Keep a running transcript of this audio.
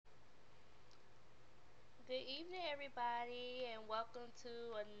evening, everybody, and welcome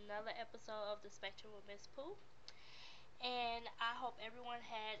to another episode of The Spectrum with Miss Pooh. And I hope everyone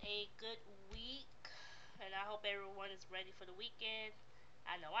had a good week, and I hope everyone is ready for the weekend.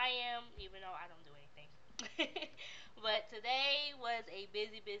 I know I am, even though I don't do anything. But today was a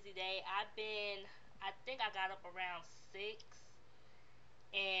busy day. I think I got up around 6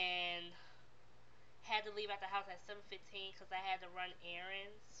 and had to leave out the house at 7:15 because I had to run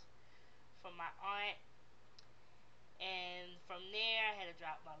errands for my aunt. And from there, I had to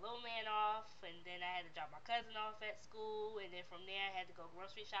drop my little man off, and then I had to drop my cousin off at school, and then from there, I had to go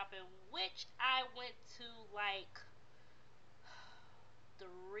grocery shopping, which I went to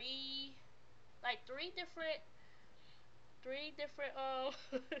three, three different, three different,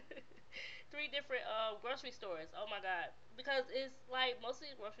 three different grocery stores. Oh my god, because it's like most of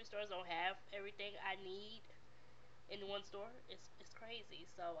these grocery stores don't have everything I need in one store. It's crazy.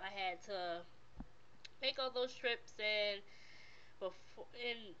 So I had to make all those trips and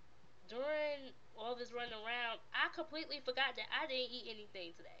during all this running around, I completely forgot that I didn't eat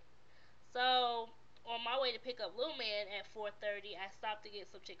anything today. So on my way to pick up Little Man at 4:30, I stopped to get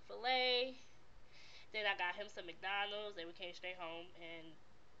some Chick-fil-A. Then I got him some McDonald's. Then we came straight home and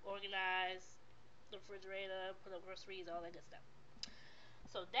organized the refrigerator, put up groceries, all that good stuff.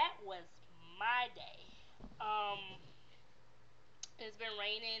 So that was my day. Um, it's been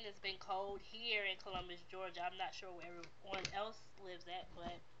raining. It's been cold here in Columbus, Georgia. I'm not sure where everyone else lives at,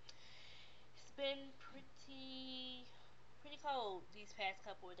 but it's been pretty cold these past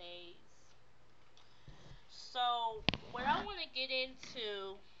couple of days. So what I want to get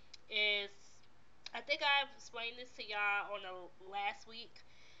into is, I think I've explained this to y'all on the last week,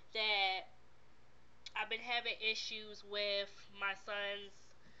 that I've been having issues with my son's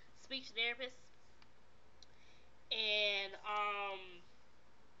speech therapist, and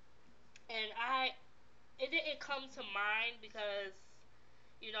I it didn't come to mind because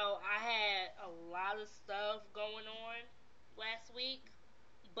I had a lot of stuff going on last week,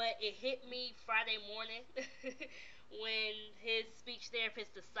 but it hit me Friday morning when his speech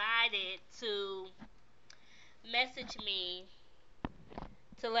therapist decided to message me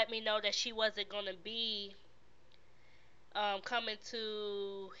to let me know that she wasn't going to be coming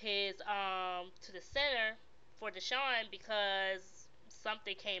to his to the center for Deshaun because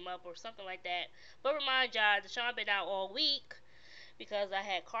something came up or something like that. But remind y'all, Deshaun been out all week because I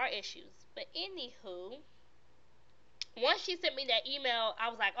had car issues. But anywho, once she sent me that email, I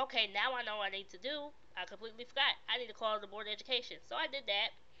was like, okay, now I know what I need to do. I completely forgot. I need to call the Board of Education. So I did that.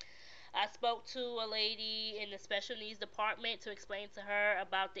 I spoke to a lady in the special needs department to explain to her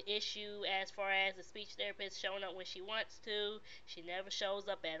about the issue as far as the speech therapist showing up when she wants to. She never shows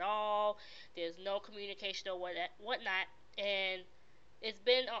up at all. There's no communication or whatnot. And it's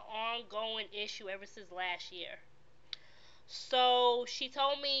been an ongoing issue ever since last year. So she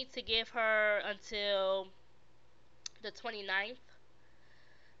told me to give her until the 29th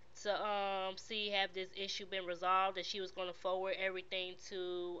to see have this issue been resolved, and she was going to forward everything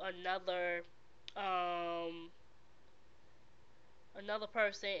to um another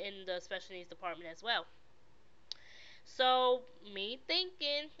person in the special needs department as well. So me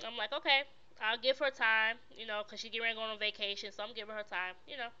thinking, I'm like, okay, I'll give her time, because she getting ready to go on vacation, so I'm giving her time,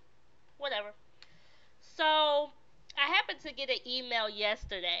 whatever. So I happened to get an email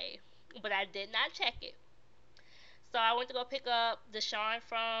yesterday, but I did not check it. So I went to go pick up Deshaun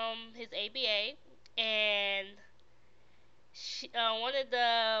from his ABA, and one of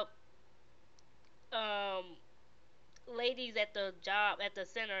the um, ladies at the job at the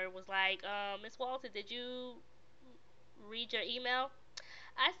center was like, Miss Walton, did you read your email?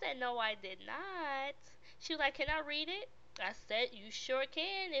 I said, no, I did not. She was like, can I read it? I said, you sure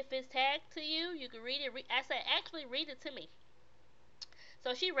can. If it's tagged to you, you can read it. I said, actually, read it to me.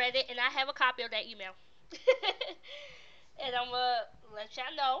 So she read it, and I have a copy of that email. And I'm going to let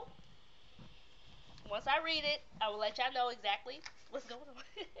y'all know. Once I read it, I will let y'all know exactly what's going on.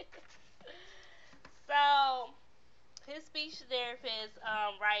 So, his speech therapist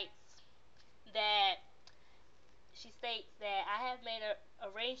writes that she states that I have made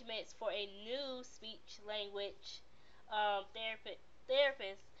arrangements for a new speech language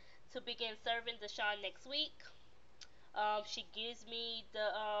therapist to begin serving Deshaun next week. She gives me the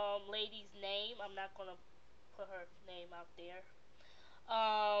lady's name. I'm not gonna put her name out there.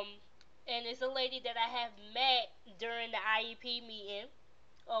 Um, and it's a lady that I have met during the IEP meeting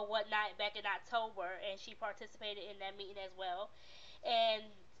or whatnot back in October, and she participated in that meeting as well. And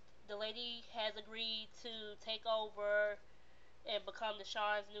the lady has agreed to take over and become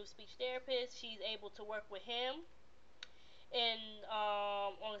Deshaun's new speech therapist. She's able to work with him and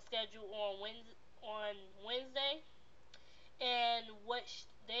on a schedule on Wednesday. on Wednesday, and what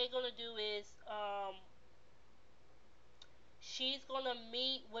they're gonna do is she's gonna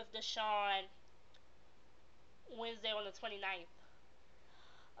meet with Deshaun Wednesday on the 29th,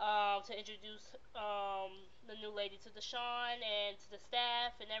 to introduce the new lady to Deshaun and to the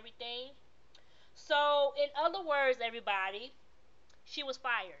staff and everything. So, in other words, everybody, she was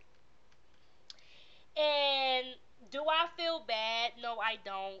fired. And do I feel bad? No, I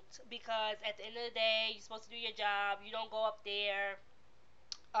don't. Because at the end of the day, you're supposed to do your job. You don't go up there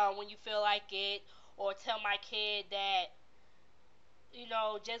when you feel like it, or tell my kid that,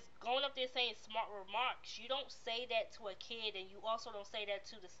 just going up there saying smart remarks. You don't say that to a kid, and you also don't say that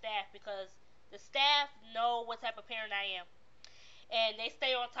to the staff, because the staff know what type of parent I am. And they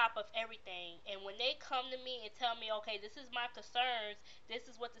stay on top of everything. And when they come to me and tell me, okay, this is my concerns,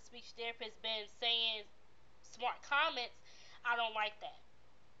 this is what the speech therapist been saying, smart comments, I don't like that.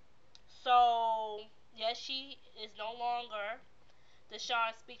 So, yes, she is no longer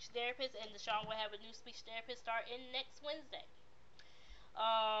Deshaun's speech therapist, and Deshaun will have a new speech therapist starting next Wednesday.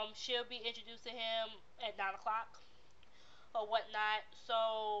 She'll be introducing him at 9 o'clock or whatnot.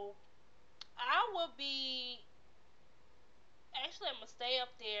 So I will be, actually, I'm gonna stay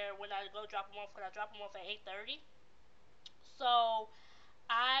up there when I go drop him off, because I drop him off at 8:30. So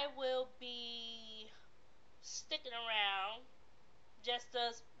I will be sticking around just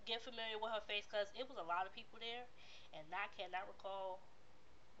to get familiar with her face, because it was a lot of people there, and I cannot recall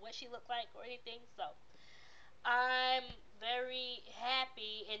what she looked like or anything. So I'm very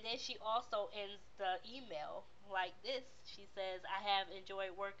happy. And then she also ends the email like this. She says, I have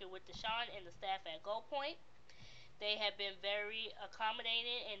enjoyed working with Deshaun and the staff at Gold Point. They have been very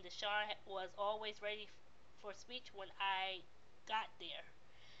accommodating, and Deshaun was always ready for speech when I got there.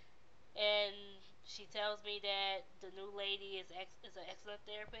 And she tells me that the new lady is an excellent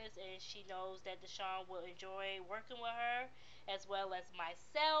therapist, and she knows that Deshaun will enjoy working with her, as well as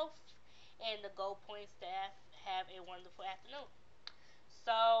myself, and the Gold Point staff have a wonderful afternoon.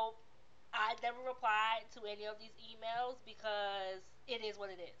 So I never replied to any of these emails, because it is what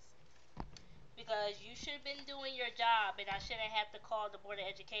it is. Because you should have been doing your job, and I shouldn't have to call the Board of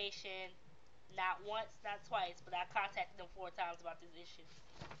Education not once, not twice, but I contacted them 4 times about this issue.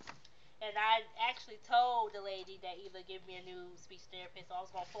 And I actually told the lady that either give me a new speech therapist, or I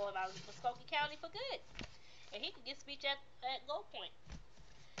was going to pull him out of Muskogee County for good. And he could get speech at Gold Point.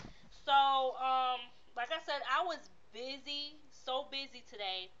 So, like I said, I was busy, so busy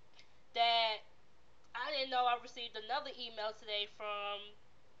today, that I didn't know I received another email today from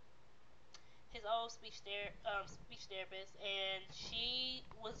his old speech therapist, and she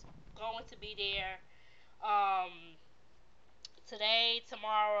was going to be there um, today,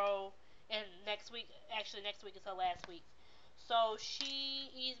 tomorrow, and next week. Actually, next week is her last week. So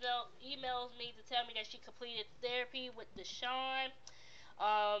she emails me to tell me that she completed therapy with Deshaun.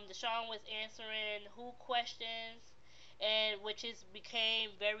 Deshaun was answering who questions, and which is became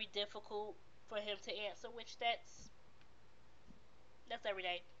very difficult for him to answer. Which that's every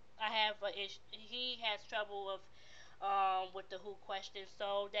day. I have a issue. He has trouble with the who question,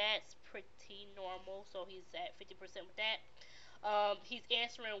 so that's pretty normal. So he's at 50% with that. He's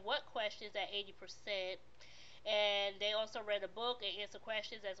answering what questions at 80%, and they also read a book and answer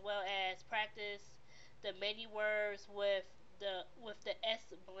questions, as well as practice the many words with the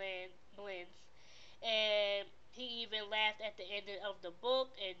blends. And he even laughed at the end of the book,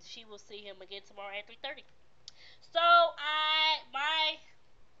 and she will see him again tomorrow at 3:30. So my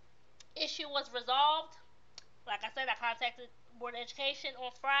issue was resolved. Like I said, I contacted Board of Education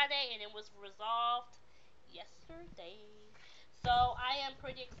on Friday, and it was resolved yesterday. So I am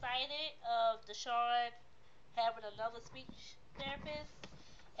pretty excited of Deshaun having another speech therapist,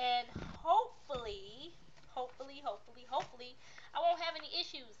 and hopefully, I won't have any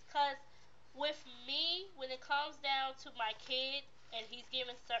issues. Cause with me, when it comes down to my kid, and he's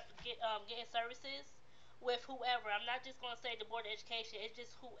getting services with whoever, I'm not just gonna say the Board of Education. It's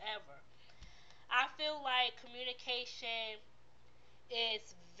just whoever. I feel like communication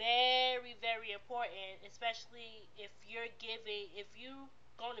is very, very important, especially if you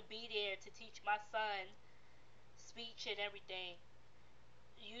going to be there to teach my son speech and everything.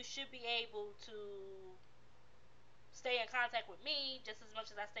 You should be able to stay in contact with me just as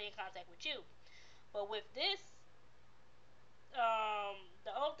much as I stay in contact with you. But with the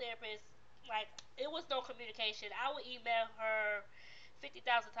old therapist, like, it was no communication. I would email her 50,000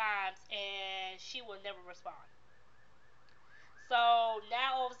 times, and she would never respond. So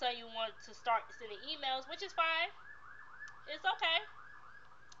now all of a sudden you want to start sending emails, which is fine. It's okay.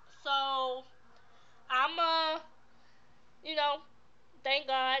 So I'm thank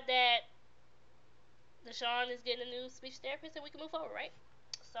God that Deshaun is getting a new speech therapist and we can move forward, right?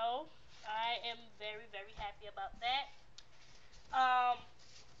 So I am very, very happy about that. Um,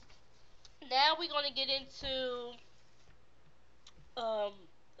 Now we're gonna get into um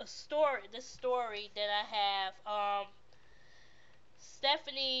a story. This story that I have.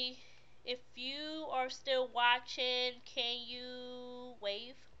 Stephanie, if you are still watching, can you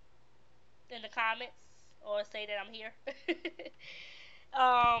wave in the comments or say that I'm here?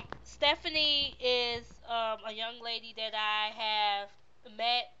 Stephanie is a young lady that I have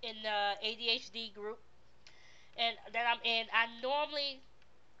met in the ADHD group and that I'm in. I normally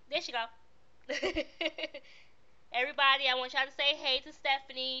there she go. Everybody, I want y'all to say hey to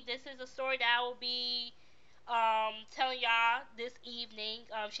Stephanie. This is a story that I will be telling y'all this evening.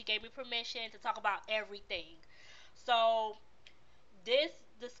 She gave me permission to talk about everything. So this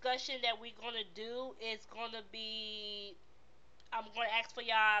discussion that we're gonna do is gonna be I'm gonna ask for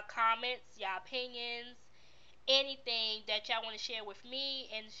y'all comments, y'all opinions, anything that y'all want to share with me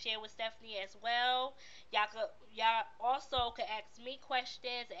and share with Stephanie as well. Y'all also could ask me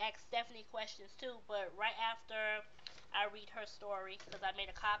questions and ask Stephanie questions too. But right after I read her story, because I made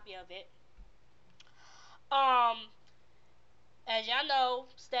a copy of it. Um, as y'all know,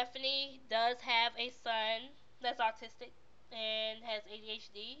 Stephanie does have a son that's autistic and has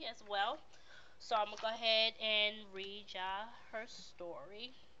ADHD as well. So I'm gonna go ahead and read y'all her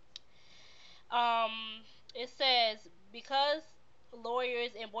story. Um, it says because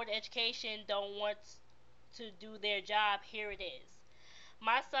lawyers and board of education don't want to do their job, here it is.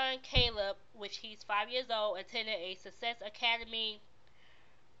 My son Caleb, which he's 5 years old, attended a Success Academy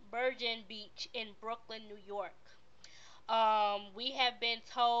Virgin Beach in Brooklyn, New York. We have been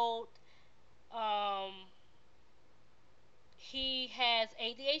told um, he has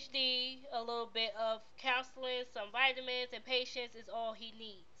ADHD, a little bit of counseling, some vitamins, and patience is all he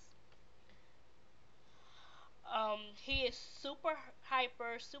needs. He is super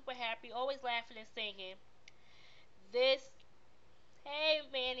hyper, super happy, always laughing and singing. This, hey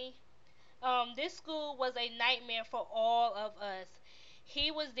Manny, this school was a nightmare for all of us.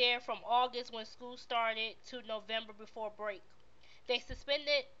 He was there from August when school started to November before break. They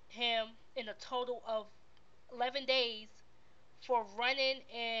suspended him in a total of 11 days for running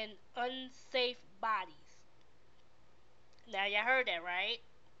in unsafe bodies. Now y'all heard that, right?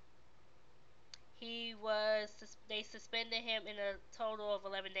 They suspended him in a total of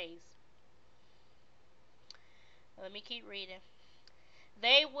 11 days. Let me keep reading.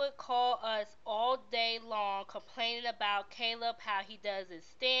 They would call us all day long complaining about Caleb, how he doesn't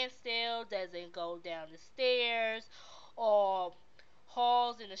stand still, doesn't go down the stairs, or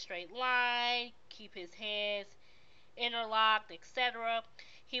halls in a straight line, keep his hands interlocked, etc.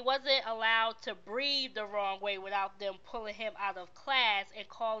 He wasn't allowed to breathe the wrong way without them pulling him out of class and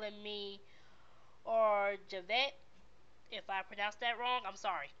calling me or Javette. If I pronounced that wrong, I'm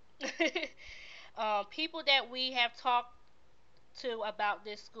sorry. People that we have talked to about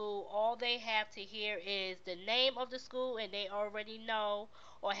this school, all they have to hear is the name of the school and they already know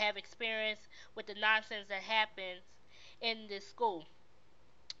or have experience with the nonsense that happens in this school.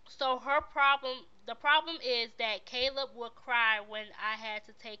 So the problem is that Caleb would cry when I had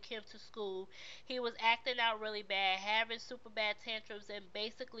to take him to school. He was acting out really bad, having super bad tantrums, and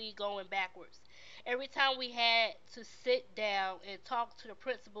basically going backwards. Every time we had to sit down and talk to the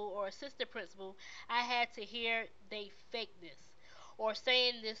principal or assistant principal, I had to hear they fakeness or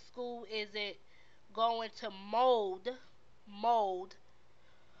saying this school isn't going to mold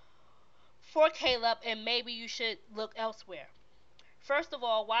for Caleb and maybe you should look elsewhere. First of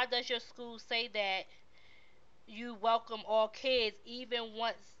all, why does your school say that you welcome all kids, even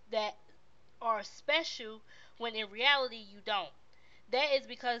ones that are special, when in reality you don't? That is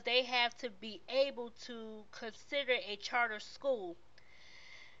because they have to be able to consider a charter school.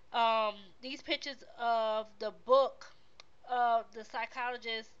 These pictures of the book the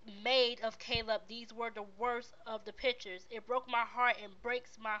psychologist made of Caleb, these were the worst of the pictures. It broke my heart and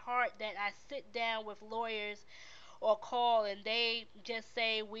breaks my heart that I sit down with lawyers or call and they just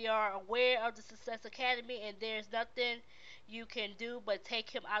say we are aware of the Success Academy and there's nothing you can do but take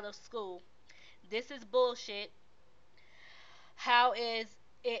him out of school. This is bullshit. How is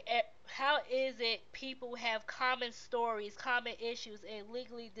it people have common stories, common issues, and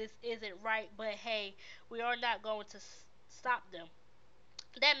legally this isn't right, but hey, we are not going to stop them.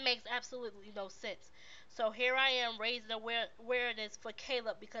 That makes absolutely no sense. So here I am raising awareness for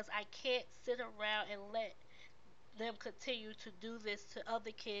Caleb because I can't sit around and let them continue to do this to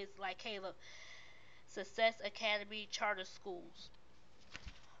other kids like Caleb. Success Academy charter schools.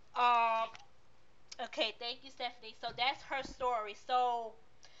 Um. Okay. Thank you, Stephanie. So that's her story. So,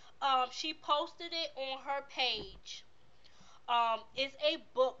 she posted it on her page. It's a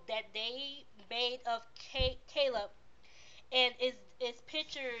book that they made of Caleb, and it's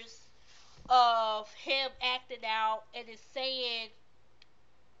pictures of him acting out, and it's saying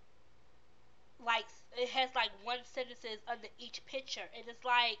like it has like one sentences under each picture, and it's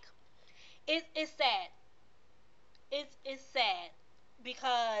like it's sad. It's sad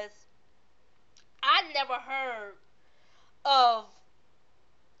because I never heard of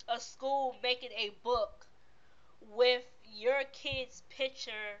a school making a book with your kid's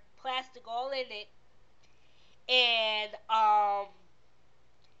picture, plastic all in it, and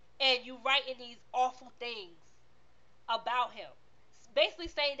you writing these awful things about him, basically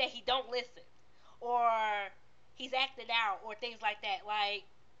saying that he don't listen or he's acting out or things like that. Like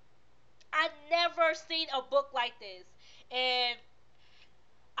I never seen a book like this, and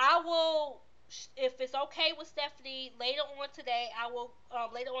I will, if it's okay with Stephanie, later on today, I will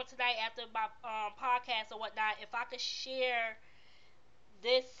later on tonight after my podcast or whatnot, if I could share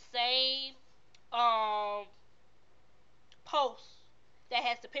this same um post that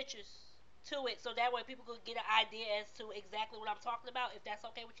has the pictures to it, so that way people could get an idea as to exactly what I'm talking about. If that's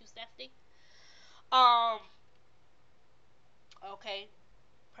okay with you, Stephanie. Um. Okay.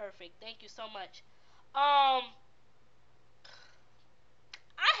 Perfect. Thank you so much. Um.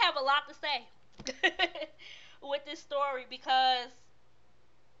 I have a lot to say with this story because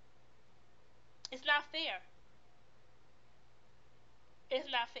it's not fair. It's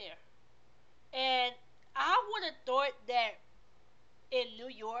not fair. And I would have thought that in New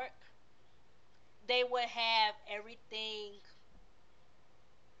York they would have everything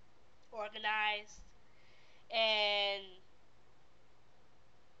organized, and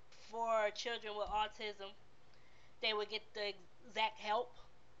for children with autism they would get the exact help.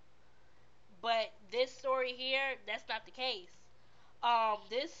 But this story here, that's not the case.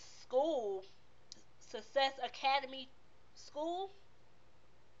 This school, Success Academy School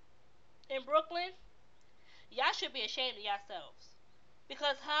in Brooklyn, y'all should be ashamed of yourselves.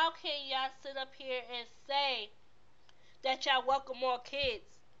 Because how can y'all sit up here and say that y'all welcome more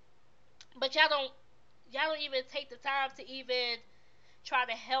kids, but y'all don't even take the time to even try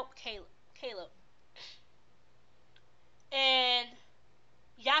to help Caleb. And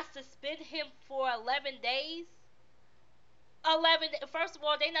y'all suspend him for 11 days. 11. First of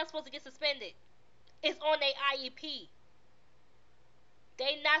all, they not supposed to get suspended. It's on their IEP.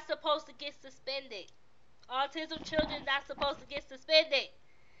 They not supposed to get suspended. Autism children not supposed to get suspended.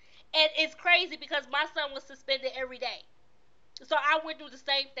 And it's crazy because my son was suspended every day. So I went through the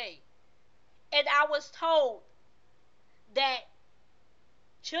same thing. And I was told that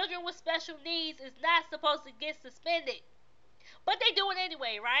children with special needs is not supposed to get suspended. But they do it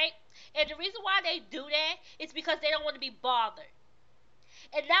anyway, right? And the reason why they do that is because they don't want to be bothered.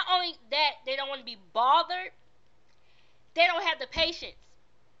 And not only that, they don't want to be bothered, they don't have the patience.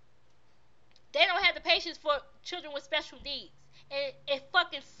 They don't have the patience for children with special needs. And it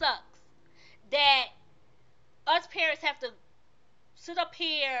fucking sucks that us parents have to sit up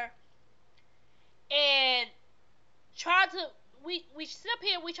here and try to we sit up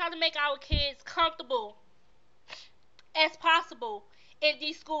here, we try to make our kids comfortable as possible in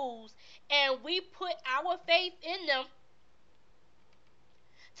these schools, and we put our faith in them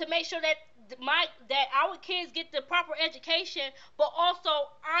to make sure that that our kids get the proper education, but also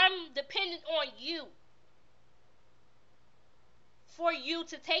I'm dependent on you for you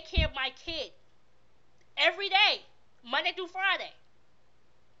to take care of my kid every day, Monday through Friday,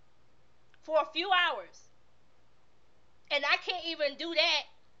 for a few hours. And I can't even do that.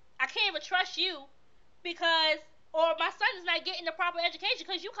 I can't even trust you because, or my son is not getting the proper education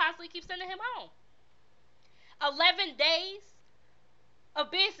because you constantly keep sending him home. 11 days of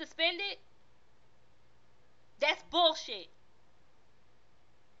being suspended, that's bullshit.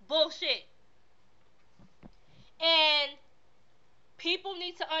 Bullshit. And people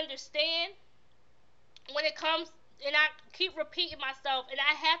need to understand when it comes, and I keep repeating myself, and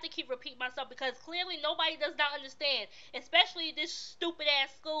I have to keep repeating myself because clearly nobody does not understand, especially this stupid ass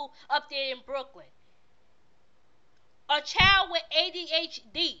school up there in Brooklyn. A child with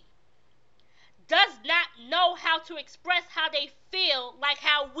ADHD does not know how to express how they feel like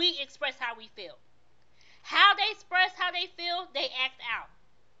how we express how we feel. How they express how they feel, they act out.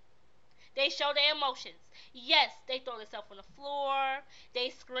 They show their emotions. Yes, they throw themselves on the floor, they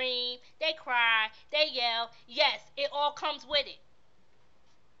scream, they cry, they yell. Yes, it all comes with it.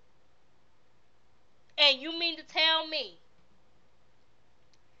 And you mean to tell me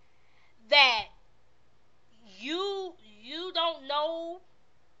that you don't know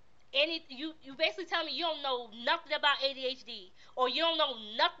You basically tell me you don't know nothing about ADHD or you don't know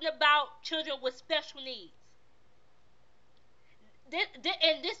nothing about children with special needs.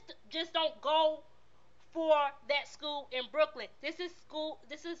 And this just don't go for that school in Brooklyn. This is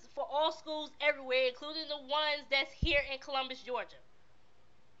for all schools everywhere, including the ones that's here in Columbus, Georgia.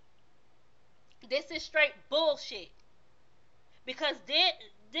 This is straight bullshit. Because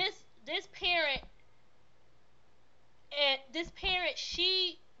this parent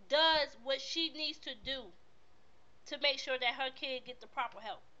she does what she needs to do to make sure that her kid get the proper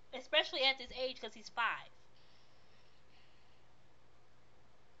help, especially at this age because he's 5.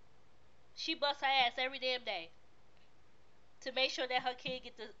 She busts her ass every damn day to make sure that her kid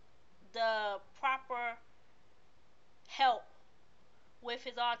get the proper help with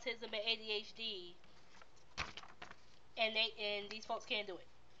his autism and ADHD, and these folks can't do it.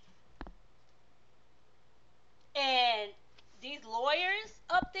 And these lawyers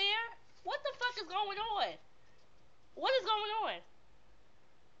up there, what the fuck is going on? What is going on?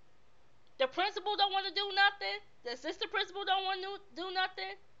 The principal don't want to do nothing. The assistant principal don't want to do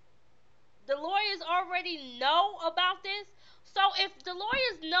nothing. The lawyers already know about this. So if the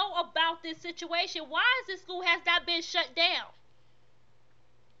lawyers know about this situation, why is this school has not been shut down?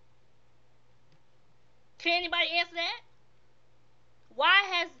 Can anybody answer that?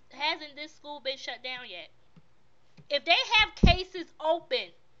 Why hasn't this school been shut down yet? If they have cases open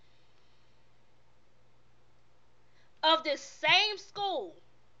of this same school,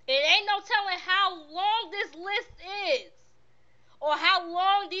 it ain't no telling how long this list is or how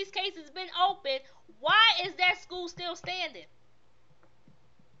long these cases been open. Why is that school still standing?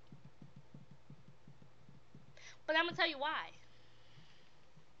 But I'm gonna tell you why.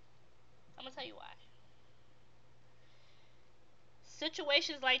 I'm gonna tell you why.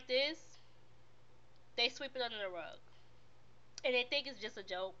 Situations like this, they sweep it under the rug, and they think it's just a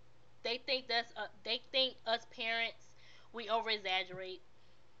joke. They think us parents, we over exaggerate.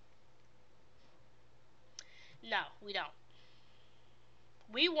 No, we don't.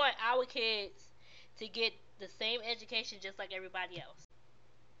 We want our kids to get the same education just like everybody else.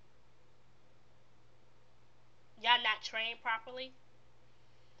 Y'all not trained properly,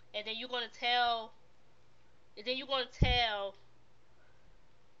 and then you're gonna tell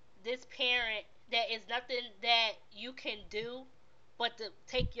this parent that is nothing that you can do but to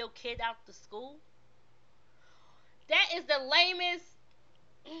take your kid out to school. That is the lamest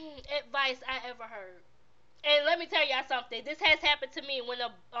advice I ever heard. And let me tell y'all something. This has happened to me when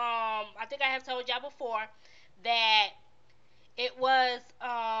I think I have told y'all before that it was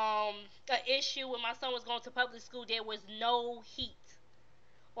an issue when my son was going to public school. There was no heat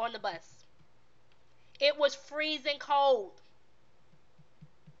on the bus. It was freezing cold.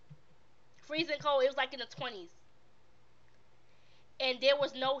 Freezing cold. It was like in the 20s. And there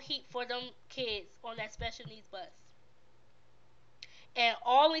was no heat for them kids on that special needs bus. And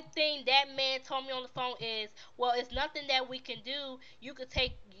only thing that man told me on the phone is, well, it's nothing that we can do. You could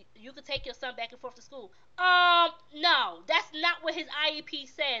take your son back and forth to school. No, that's not what his IEP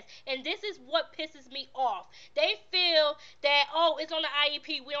says. And this is what pisses me off. They feel that, oh, it's on the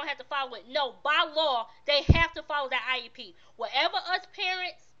IEP, we don't have to follow it. No, by law, they have to follow that IEP. Whatever us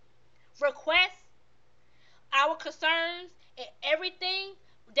parents request, our concerns and everything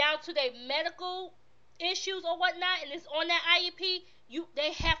down to their medical issues or whatnot, and it's on that IEP,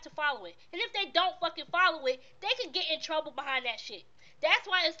 they have to follow it. And if they don't fucking follow it, they can get in trouble behind that shit. That's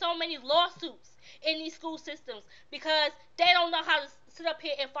why there's so many lawsuits in these school systems, because they don't know how to sit up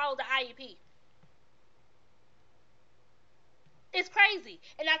here and follow the IEP. It's crazy.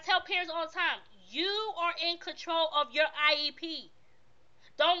 And I tell parents all the time, you are in control of your IEP.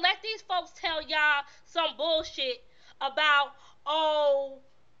 Don't let these folks tell y'all some bullshit about, oh,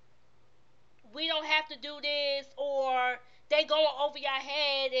 we don't have to do this, or they going over your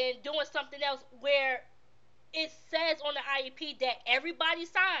head and doing something else where it says on the IEP that everybody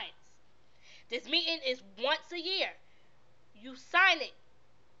signs. This meeting is once a year. You sign it.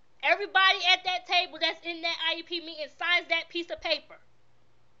 Everybody at that table that's in that IEP meeting signs that piece of paper.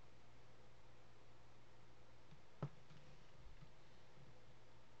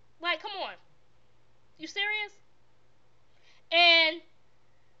 Like, come on. You serious? And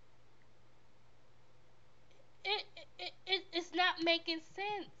it's not making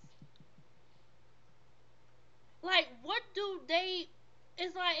sense. Like, what do they...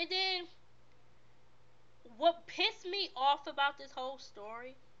 It's like, and then... What pissed me off about this whole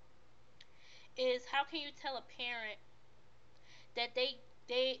story is, how can you tell a parent that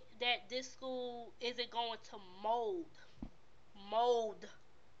that this school isn't going to mold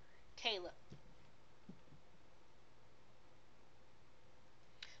Caleb?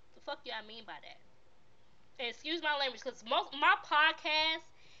 The fuck do I mean by that? And excuse my language, because most my podcast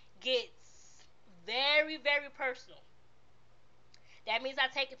gets very, very personal. That means I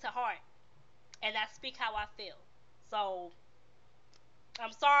take it to heart and I speak how I feel. So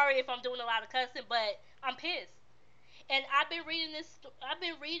I'm sorry if I'm doing a lot of cussing, but I'm pissed. And I've been reading this. I've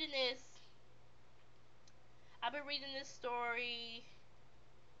been reading this. I've been reading this story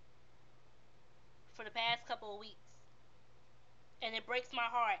for the past couple of weeks, and it breaks my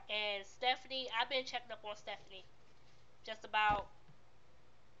heart. And Stephanie, I've been checking up on Stephanie just about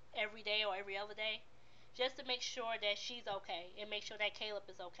every day or every other day, just to make sure that she's okay and make sure that Caleb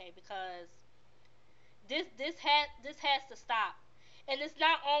is okay, because this has to stop. And it's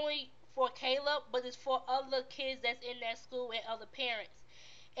not only for Caleb, but it's for other kids that's in that school and other parents.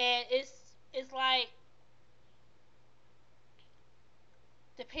 And it's like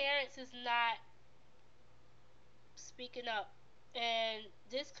the parents is not speaking up, and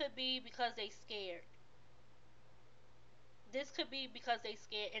this could be because they scared. This could be because they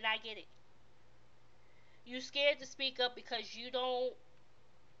scared, and I get it. You scared to speak up because you don't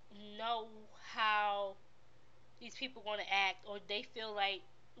know how these people going to act, or they feel like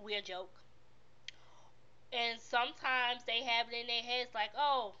we're a joke. And sometimes they have it in their heads like,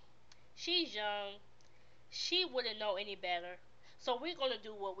 oh, she's young, she wouldn't know any better, so we're going to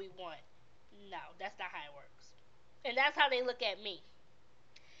do what we want. No, that's not how it works. And that's how they look at me.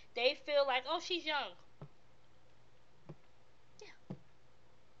 They feel like, oh, she's young. Yeah.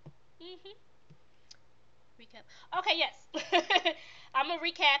 Mhm. Recap. Okay, yes. I'm gonna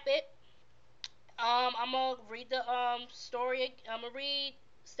recap it. I'm gonna read the story. I'm gonna read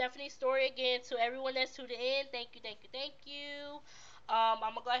Stephanie's story again to everyone that's tuned in. Thank you, thank you, thank you. I'm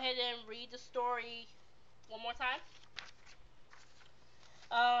gonna go ahead and read the story one more time.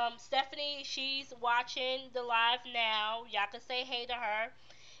 Stephanie, she's watching the live now. Y'all can say hey to her.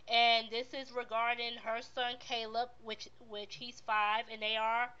 And this is regarding her son Caleb, which he's 5, and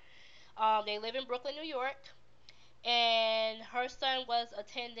they live in Brooklyn, New York. And her son was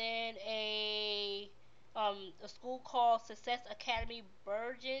attending a school called Success Academy,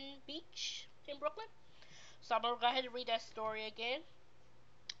 Virgin Beach in Brooklyn. So I'm gonna go ahead and read that story again.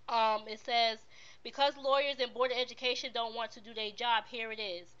 It says, because lawyers and board of education don't want to do their job, here it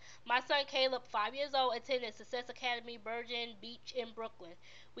is. My son Caleb, 5 years old, attended Success Academy, Virgin Beach in Brooklyn.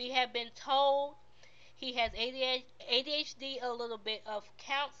 We have been told he has ADHD, a little bit of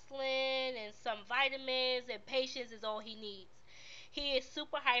counseling, and some vitamins, and patience is all he needs. He is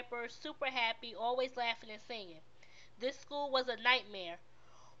super hyper, super happy, always laughing and singing. This school was a nightmare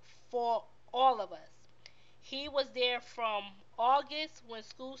for all of us. He was there from August when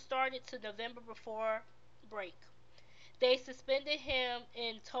school started to November before break. They suspended him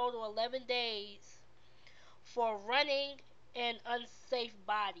in total 11 days for running in unsafe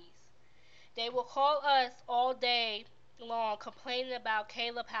bodies. They will call us all day long complaining about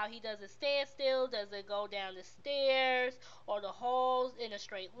Caleb, how he doesn't stand still, doesn't go down the stairs or the halls in a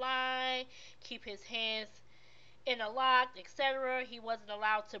straight line, keep his hands in a lock, etc. He wasn't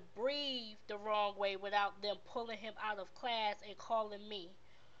allowed to breathe the wrong way without them pulling him out of class and calling me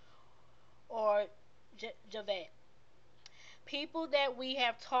or Javette. People that we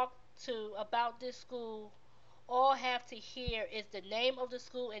have talked to about this school all have to hear is the name of the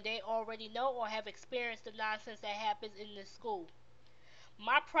school, and they already know or have experienced the nonsense that happens in this school.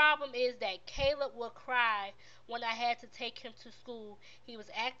 My problem is that Caleb would cry when I had to take him to school. He was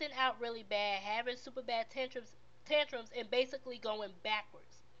acting out really bad, having super bad tantrums and basically going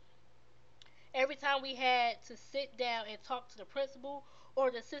backwards. Every time we had to sit down and talk to the principal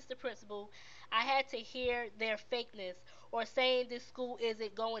or the assistant principal, I had to hear their fakeness or saying this school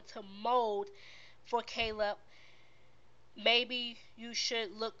isn't going to mold for Caleb. Maybe you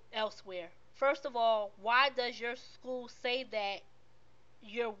should look elsewhere. First of all, why does your school say that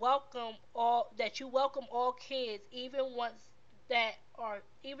you welcome all kids, even the ones that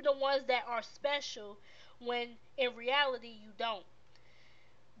are special, when in reality you don't?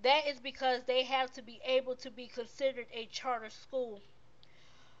 That is because they have to be able to be considered a charter school.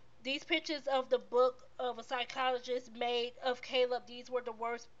 These pictures of the book of a psychologist made of Caleb, these were the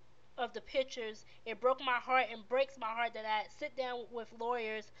worst of the pictures. It broke my heart and breaks my heart that I sit down with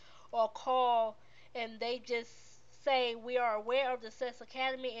lawyers or call and they just say we are aware of the Success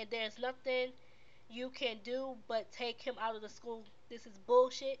Academy and there's nothing you can do but take him out of the school. This is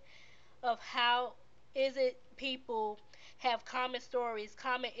bullshit. Of how is it people have common stories,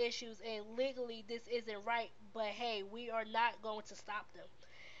 common issues, and legally this isn't right, but hey, we are not going to stop them.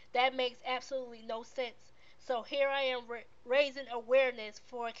 That makes absolutely no sense. So here I am raising awareness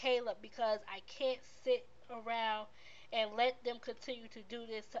for Caleb because I can't sit around and let them continue to do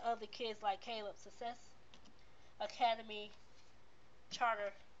this to other kids like Caleb. Success Academy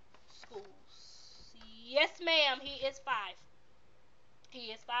Charter Schools. Yes, ma'am. He is 5.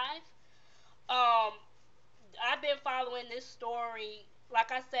 He is 5. Um, I've been following this story.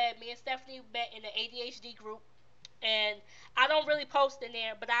 Like I said, me and Stephanie met in the ADHD group, and I don't really post in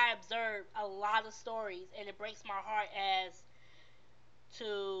there, but I observe a lot of stories, and it breaks my heart as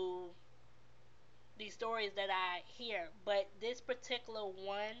to these stories that I hear. But this particular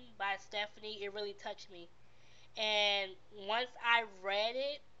one by Stephanie, it really touched me. And once I read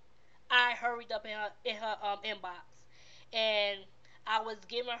it, I hurried up in her inbox, and I was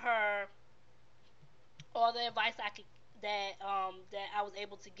giving her all the advice that I was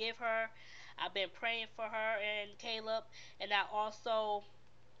able to give her. I've been praying for her and Caleb, and I also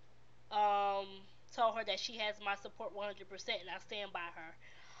um, told her that she has my support 100%, and I stand by her.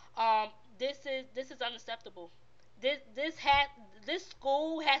 Um, this is unacceptable. This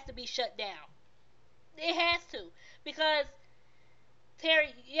school has to be shut down. It has to, because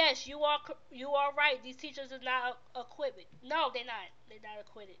Terry, yes, you are right. These teachers are not equipped. No, they're not. They're not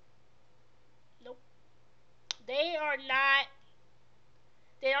equipped. Nope. They are not.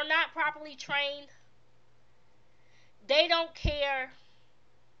 They are not properly trained. They don't care.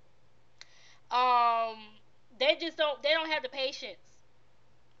 Um, they just don't. They don't have the patience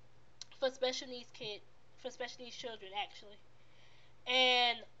for special needs kids, for special needs children, actually.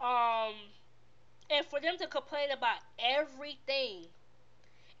 And and for them to complain about everything,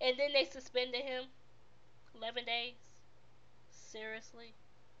 and then they suspended him 11 days. Seriously,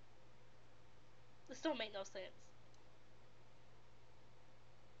 this don't make no sense.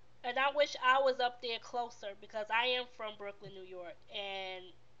 And I wish I was up there closer, because I am from Brooklyn, New York, and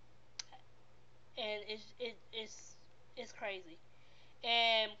it's crazy.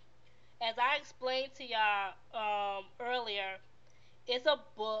 And as I explained to y'all earlier, it's a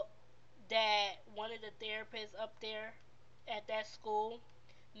book that one of the therapists up there at that school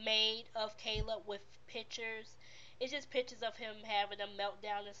made of Caleb with pictures. It's just pictures of him having a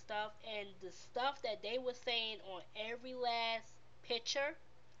meltdown and stuff, and the stuff that they were saying on every last picture,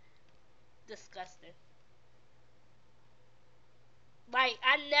 disgusting. Like,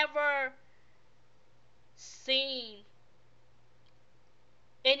 I never seen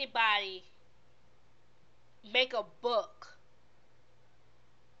anybody make a book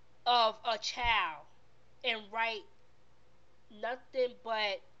of a child and write nothing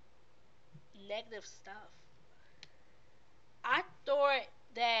but negative stuff. I thought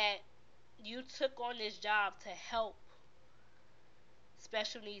that you took on this job to help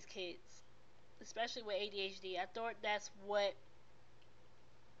special needs kids, especially with ADHD. I thought that's what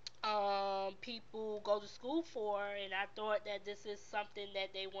people go to school for, and I thought that this is something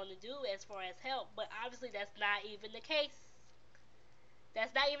that they want to do as far as help. But obviously, that's not even the case.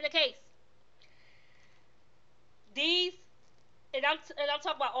 That's not even the case. These, and I'm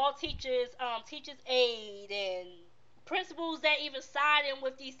talking about all teachers, teachers aid, and principals that even side in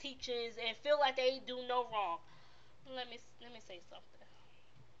with these teachers and feel like they do no wrong. Let me say something.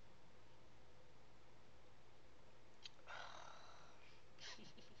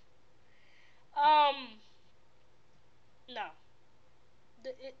 um, no,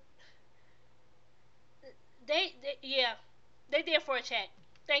 it, they yeah, they there for a check.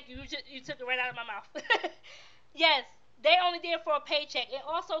 Thank you. You took it right out of my mouth. Yes, they only there for a paycheck, and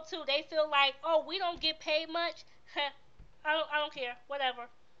also too, they feel like, oh, we don't get paid much. I don't care. Whatever.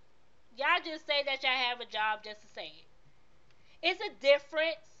 Y'all just say that y'all have a job just to say it. It's a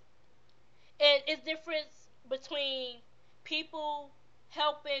difference, and it's difference between people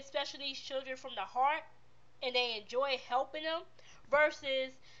helping special needs children from the heart, and they enjoy helping them,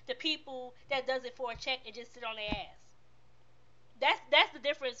 versus the people that does it for a check and just sit on their ass. That's the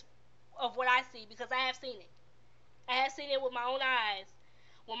difference of what I see, because I have seen it. I have seen it with my own eyes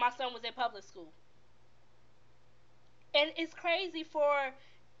when my son was in public school. And it's crazy for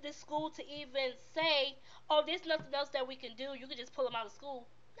the school to even say, "Oh, there's nothing else that we can do. You can just pull him out of school."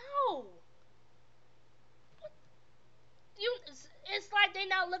 No, it's like they're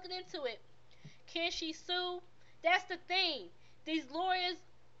not looking into it. Can she sue? That's the thing. These lawyers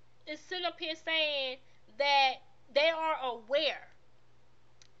is sitting up here saying that they are aware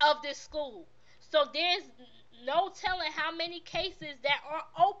of this school. So there's no telling how many cases that are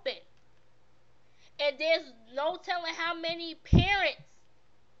open. And there's no telling how many parents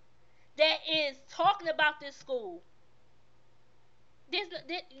that is talking about this school.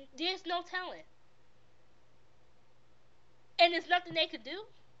 There's no telling. And there's nothing they could do.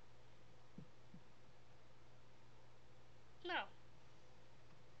 No.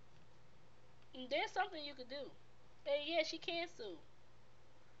 There's something you could do. And yeah, she can sue.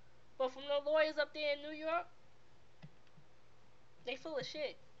 But from the lawyers up there in New York, they full of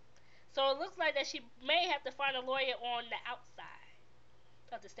shit. So it looks like that she may have to find a lawyer on the outside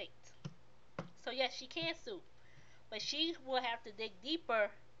of the state. So yes, she can sue. But she will have to dig deeper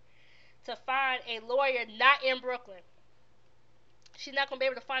to find a lawyer not in Brooklyn. She's not going to be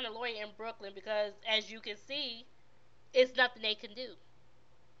able to find a lawyer in Brooklyn because, as you can see, it's nothing they can do.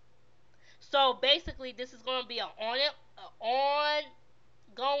 So basically, this is going to be an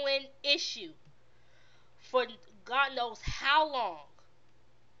ongoing issue for God knows how long.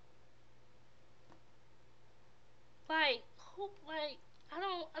 Like who? Like I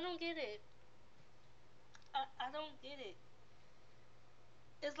don't get it. I don't get it.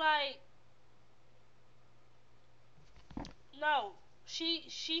 It's like no, she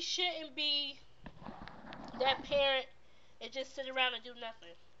shouldn't be that parent and just sit around and do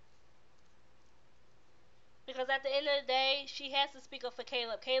nothing. Because at the end of the day, she has to speak up for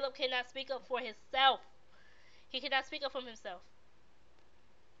Caleb. Caleb cannot speak up for himself. He cannot speak up for himself.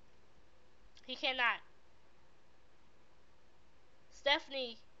 He cannot.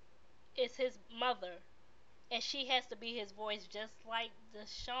 Stephanie is his mother, and she has to be his voice just like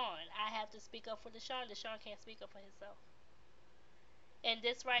Deshaun. I have to speak up for Deshaun. Deshaun can't speak up for himself. And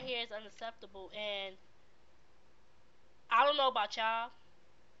this right here is unacceptable. And I don't know about y'all,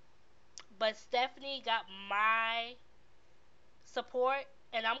 but Stephanie got my support,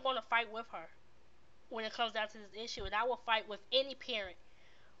 and I'm going to fight with her when it comes down to this issue. And I will fight with any parent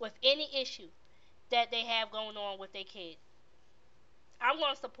with any issue that they have going on with their kid. I'm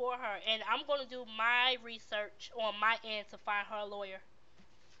going to support her, and I'm going to do my research on my end to find her a lawyer.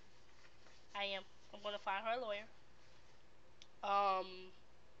 I am. I'm going to find her a lawyer. Um,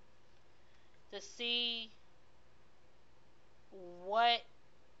 to see what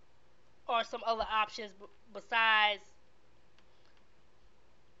are some other options besides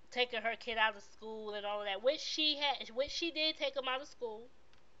taking her kid out of school and all of that. Which she did take him out of school.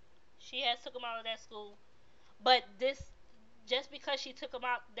 She has took him out of that school. But this, just because she took him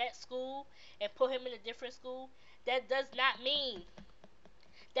out that school and put him in a different school, that does not mean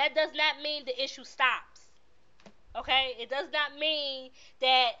the issue stops. Okay, it does not mean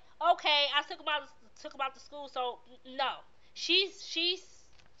that okay, I took him out the school, so no, she's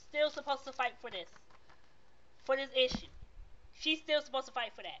still supposed to fight for this issue. She's still supposed to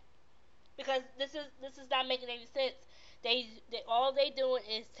fight for that because this is not making any sense. They all they doing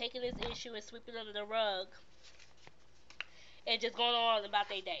is taking this issue and sweeping it under the rug and just going on about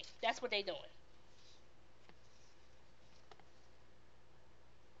their day. That's what they doing.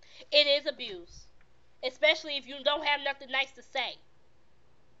 It is abuse, especially if you don't have nothing nice to say.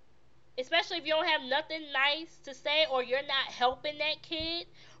 Especially if you don't have nothing nice to say or you're not helping that kid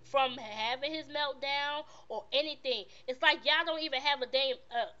from having his meltdown or anything. It's like y'all don't even have a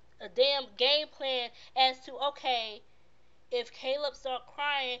damn game plan as to okay, if Caleb start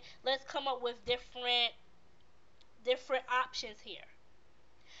crying, let's come up with different options here.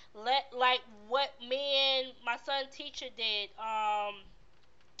 Like what me and my son teacher did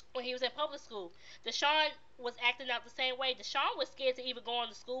when he was in public school. Deshaun was acting out the same way. Deshaun was scared to even go on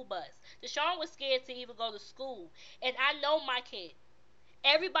the school bus. Deshaun was scared to even go to school. And I know my kid.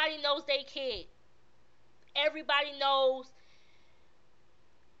 Everybody knows their kid. Everybody knows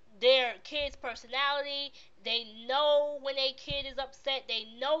their kid's personality. They know when their kid is upset. They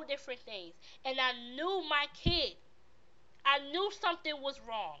know different things. And I knew my kid. I knew something was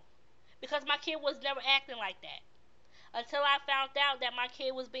wrong. Because my kid was never acting like that. Until I found out that my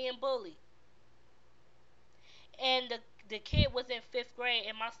kid was being bullied. And the kid was in 5th grade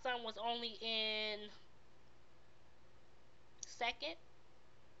and my son was only in second,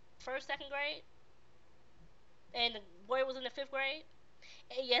 first, second grade, and the boy was in the 5th grade.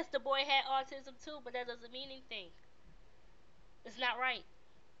 And yes, the boy had autism too, but that doesn't mean anything. It's not right.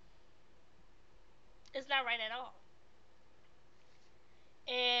 It's not right at all.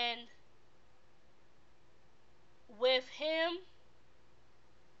 And with him,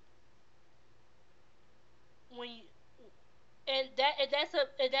 when you, and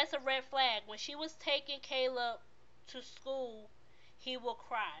that's a red flag. When she was taking Caleb to school, he will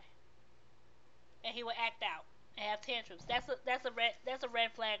cry and he will act out and have tantrums. That's a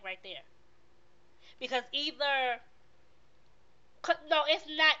red flag right there. Because either no, it's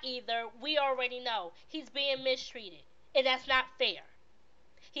not either. We already know he's being mistreated, and that's not fair.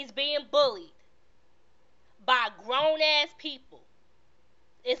 He's being bullied by grown ass people.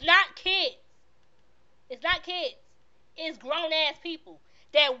 It's not kids. It's not kids. It's grown ass people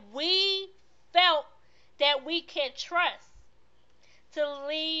that we felt that we can trust to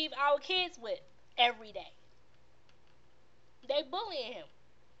leave our kids with every day. They bullying him,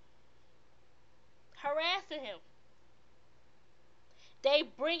 harassing him. They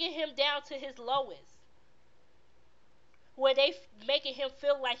bringing him down to his lowest, where they making him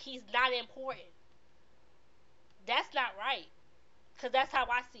feel like he's not important. That's not right, cause that's how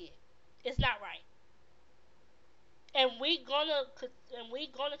I see it. It's not right, and we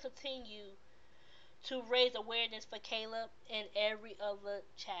gonna continue to raise awareness for Caleb and every other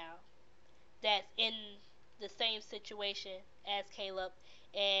child that's in the same situation as Caleb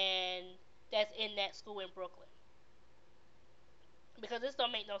and that's in that school in Brooklyn. Because this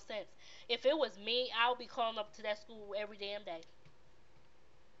don't make no sense. If it was me, I would be calling up to that school every damn day.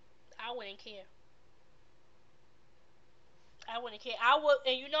 I wouldn't care. I wouldn't care. I would,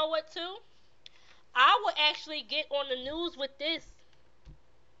 and you know what too? I would actually get on the news with this.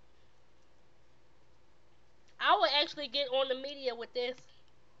 I would actually get on the media with this.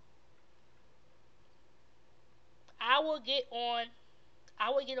 I would get on.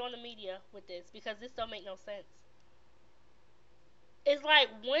 I would get on the media with this because this don't make no sense. It's like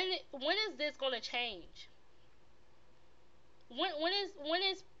when is this gonna change? When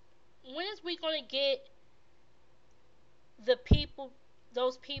is we gonna get the people,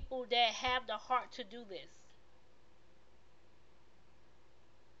 those people that have the heart to do this?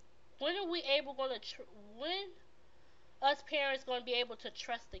 When are we able gonna when us parents gonna be able to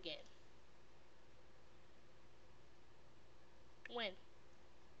trust again? When?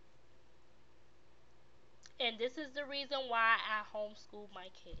 And this is the reason why I homeschool my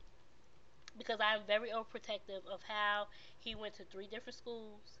kid, because I'm very overprotective of how he went to three different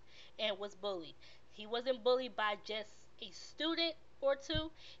schools and was bullied. He wasn't bullied by just a student or two.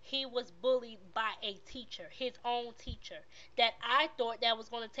 He was bullied by a teacher, his own teacher, that I thought that was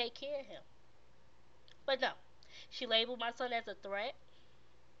going to take care of him. But no. She labeled my son as a threat,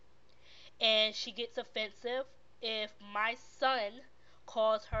 and she gets offensive if my son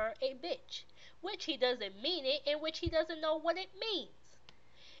calls her a bitch, which he doesn't mean it, and which he doesn't know what it means.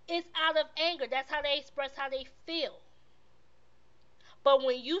 It's out of anger. That's how they express how they feel. But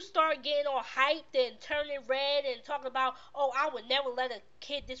when you start getting all hyped and turning red and talking about, oh, I would never let a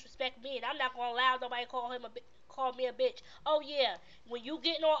kid disrespect me, and I'm not gonna allow nobody call me a bitch. Oh yeah, when you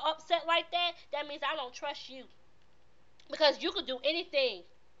getting all upset like that, that means I don't trust you, because you could do anything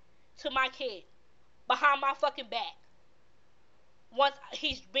to my kid behind my fucking back once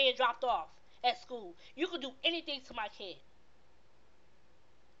he's being dropped off at school. You could do anything to my kid.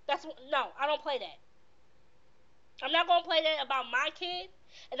 No, I don't play that. I'm not gonna play that about my kid,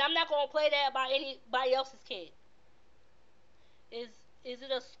 and I'm not gonna play that about anybody else's kid. Is is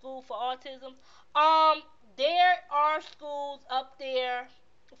it a school for autism? Um, there are schools up there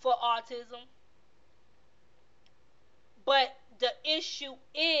for autism, but the issue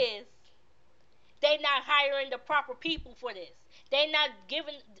is they not hiring the proper people for this. They not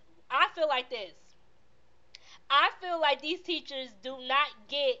giving. I feel like this. I feel like these teachers do not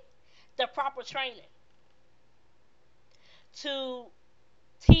get the proper training to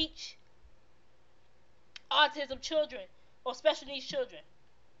teach autism children or special needs children.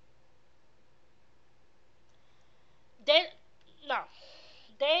 They no,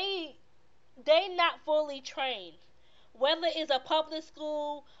 they they not fully trained. Whether it's a public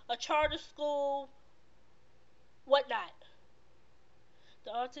school, a charter school, whatnot.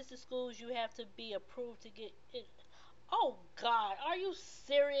 The autistic schools you have to be approved to get in. Oh God, are you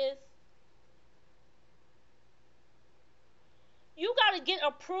serious? You gotta get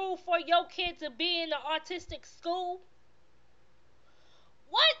approved for your kid to be in the autistic school?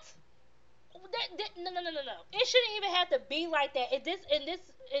 What? No. It shouldn't even have to be like that. And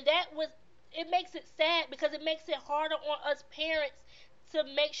that was. It makes it sad because it makes it harder on us parents to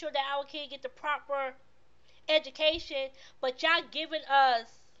make sure that our kid get the proper education. But y'all giving us,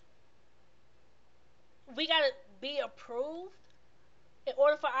 we gotta be approved in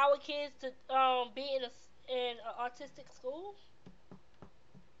order for our kids to be in an autistic school.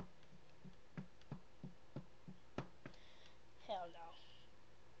 Hell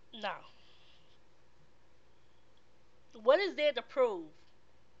no. No. What is there to prove?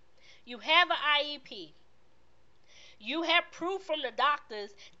 You have an IEP. You have proof from the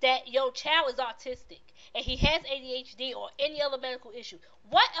doctors that your child is autistic and he has ADHD or any other medical issue.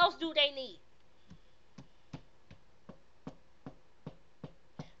 What else do they need?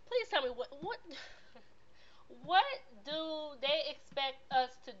 Please tell me what do they expect us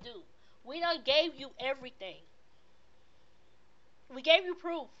to do? We done gave you everything. We gave you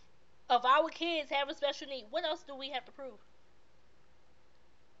proof of our kids having special needs. What else do we have to prove?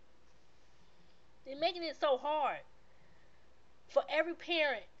 They're making it so hard for every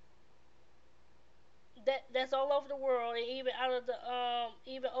parent that's all over the world, and even out of the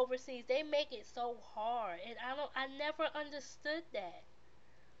even overseas, they make it so hard, and I never understood that.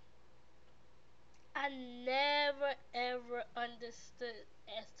 I never ever understood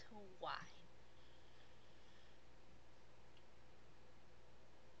as to why.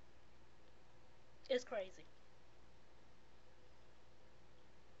 It's crazy.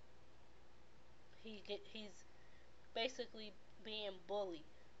 He's basically being bullied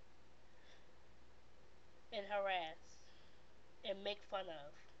and harassed and make fun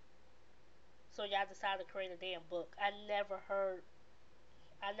of. So y'all decided to create a damn book. I never heard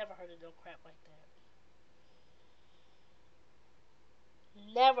of no crap like that.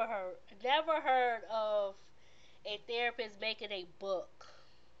 Never heard of a therapist making a book.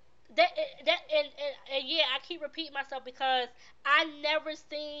 And yeah, I keep repeating myself because I never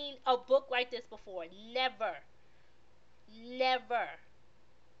seen a book like this before. Never, never.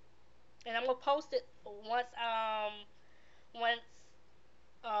 And I'm gonna post it once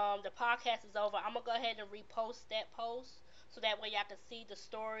the podcast is over. I'm gonna go ahead and repost that post so that way y'all can see the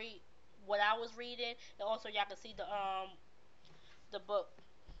story, what I was reading, and also y'all can see the book.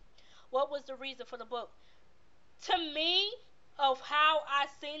 What was the reason for the book? To me, of how I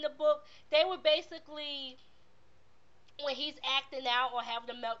seen the book, they were basically when he's acting out or having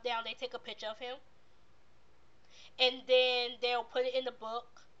a meltdown, they take a picture of him and then they'll put it in the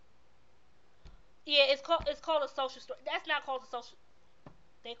book. Yeah, it's called a social story. That's not called a social.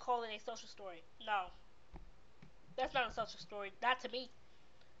 They call it a social story. No, that's not a social story. Not to me.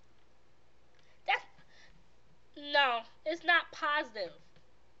 That's no. It's not positive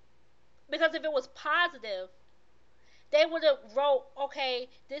because if it was positive, they would have wrote, okay,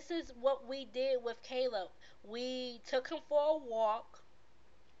 this is what we did with Caleb. We took him for a walk.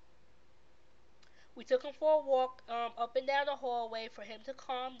 We took him for a walk up and down the hallway for him to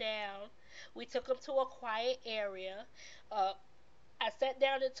calm down. We took him to a quiet area. Uh, I sat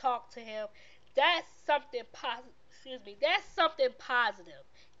down and talked to him. That's something positive. Excuse me. That's something positive.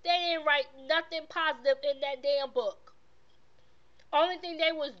 They didn't write nothing positive in that damn book. Only thing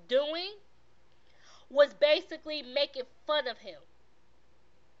they was doing was basically making fun of him.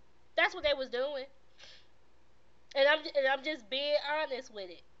 That's what they was doing. And I'm just being honest with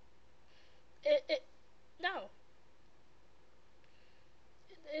it. It no,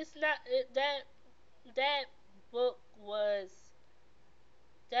 it's not that book was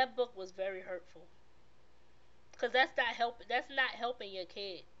that book was very hurtful because that's not helping your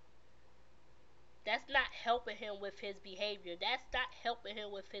kid. That's not helping him with his behavior. That's not helping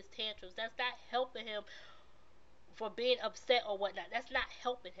him with his tantrums. That's not helping him for being upset or whatnot. That's not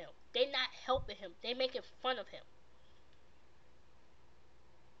helping him. They not helping him. They making fun of him.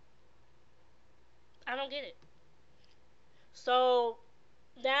 I don't get it. So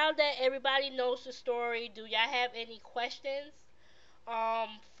now that everybody knows the story, do y'all have any questions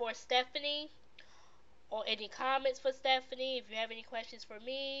for Stephanie or any comments for Stephanie? If you have any questions for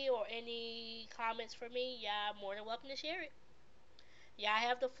me or any comments for me, y'all more than welcome to share it. Y'all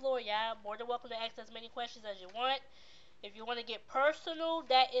have the floor. Y'all more than welcome to ask as many questions as you want. If you want to get personal,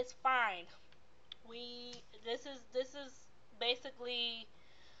 that is fine. This is basically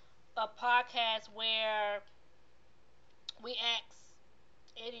a podcast where we ask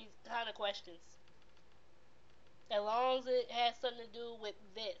any kind of questions, as long as it has something to do with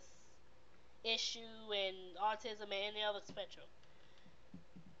this issue and autism and any other spectrum.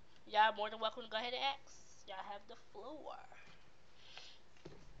 Y'all more than welcome to go ahead and ask. Y'all have the floor.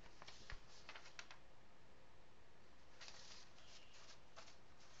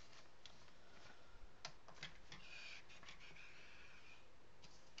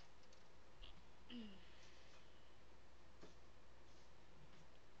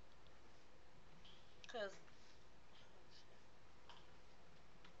 Cause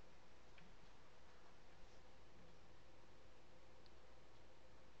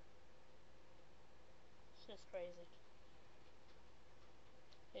it's just crazy.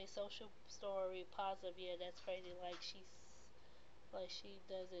 A social story, positive, yeah, that's crazy. Like she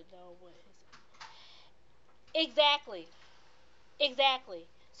doesn't know what his exactly, exactly.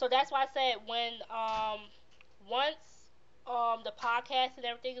 So that's why I said when once the podcast and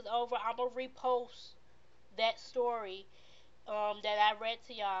everything is over, I'm gonna repost that story that I read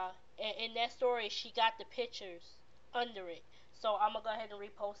to y'all. And in that story, she got the pictures under it. So I'm gonna go ahead and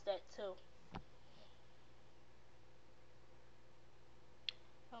repost that too.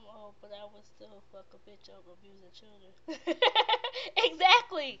 I'm old, but I would still fuck a bitch up abusing children.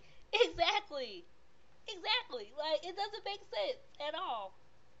 Exactly, exactly, exactly. Like it doesn't make sense at all.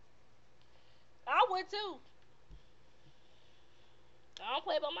 I would too. I don't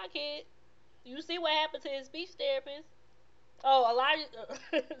play about my kid. You see what happened to his speech therapist? Oh, a lot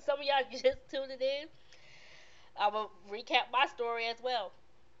of some of y'all just tuned it in. I'm gonna recap my story as well.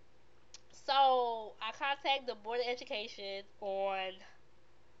 So I contacted the Board of Education on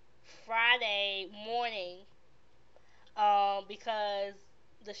Friday morning, because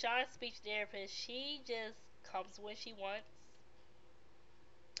the Sean speech therapist, she just comes when she wants.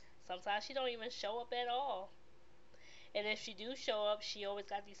 Sometimes she don't even show up at all. And if she do show up, she always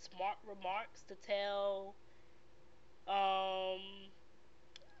got these smart remarks to tell um,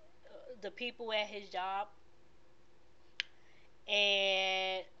 the people at his job,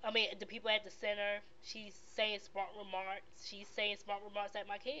 and I mean the people at the center. She's saying smart remarks. She's saying smart remarks at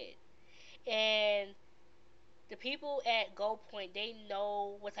my kid, and the people at Gold Point, they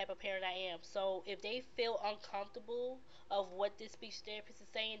know what type of parent I am. So if they feel uncomfortable of what this speech therapist is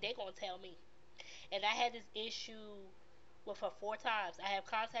saying, they gonna tell me. And I had this issue with her 4 times. I have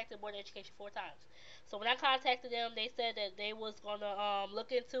contacted Board of Education 4 times. So when I contacted them, they said that they was gonna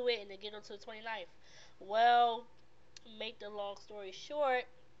look into it and then get on to the 29th. Well, make the long story short,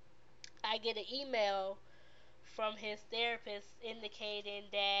 I get an email from his therapist indicating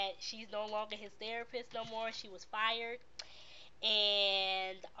that she's no longer his therapist no more. She was fired,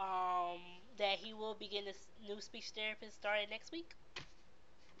 and that he will begin this new speech therapist starting next week.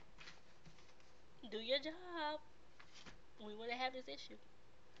 Do your job. We wouldn't have this issue.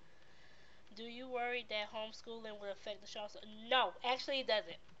 Do you worry that homeschooling will affect the child? No, actually, it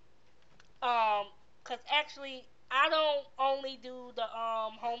doesn't. Cause actually, I don't only do the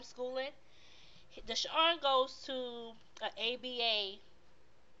homeschooling. Deshaun goes to a ABA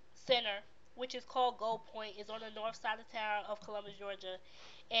center, which is called Gold Point. It's on the north side of town of Columbus, Georgia,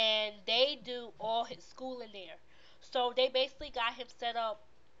 and they do all his schooling there. So they basically got him set up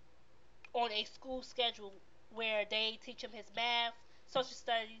on a school schedule where they teach him his math, social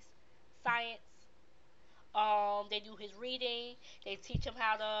studies, science. They do his reading. They teach him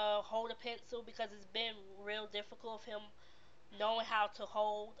how to hold a pencil because it's been real difficult for him knowing how to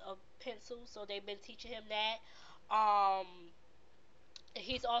hold a pencil. So they've been teaching him that. Um,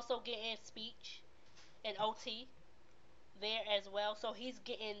 he's also getting speech and OT there as well. So he's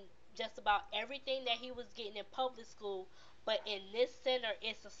getting just about everything that he was getting in public school. But in this center,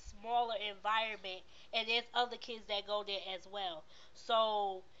 it's a smaller environment, and there's other kids that go there as well.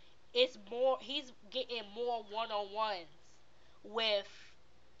 So it's more. He's getting more one-on-ones with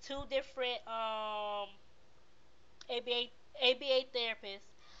two different ABA therapists,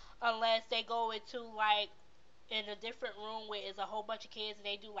 unless they go into like in a different room where it's a whole bunch of kids and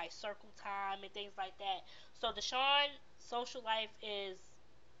they do like circle time and things like that. So Deshaun social life is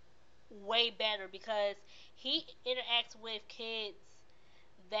way better because he interacts with kids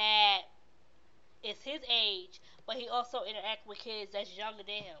that is his age, but he also interacts with kids that's younger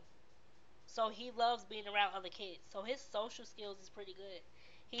than him. So he loves being around other kids. So his social skills is pretty good.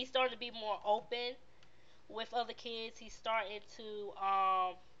 He's starting to be more open with other kids. He's starting to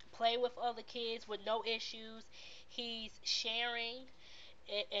play with other kids with no issues. He's sharing,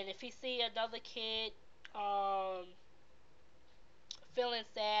 and if he see another kid um, feeling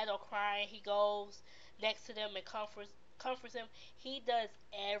sad or crying, he goes next to them and comforts him. He does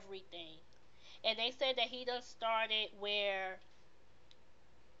everything, and they said that he done started where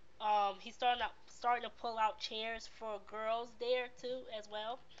he's starting to pull out chairs for girls there too as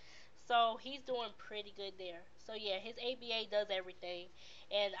well. So he's doing pretty good there. So yeah, his ABA does everything,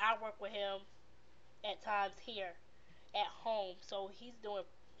 and I work with him at times here at home. So he's doing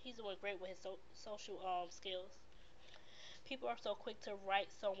great with his social skills. People are so quick to write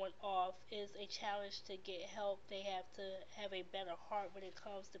someone off. Is a challenge to get help. They have to have a better heart when it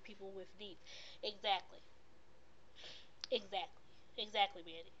comes to people with needs. Exactly, exactly, exactly,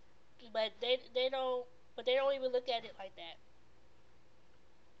 Manny. But they don't. But they don't even look at it like that.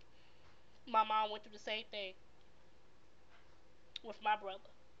 My mom went through the same thing with my brother.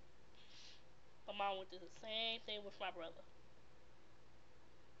 My mom went through the same thing with my brother.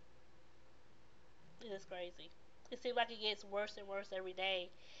 It is crazy. It seems like it gets worse and worse every day.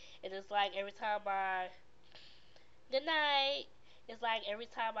 And it's like every time I good night. It's like every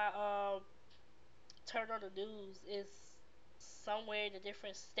time I turn on the news, it's somewhere in a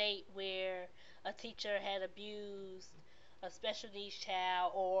different state where a teacher had abused a special needs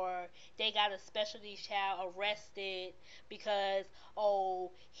child, or they got a special needs child arrested because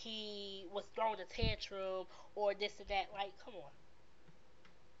he was throwing a tantrum or this and that. Like, come on,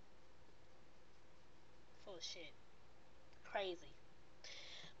 full of shit, crazy.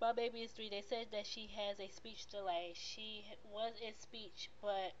 My baby is 3. They said that she has a speech delay. She was in speech,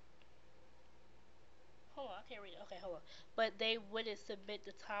 but Hold on, I can't read it. Okay, hold on. But they wouldn't submit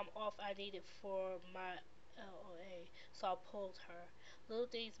the time off I needed for my LOA, so I pulled her. Little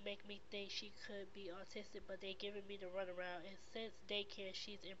things make me think she could be autistic, but they giving me the runaround. And since daycare,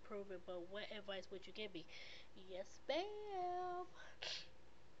 she's improving. But what advice would you give me? Yes, ma'am.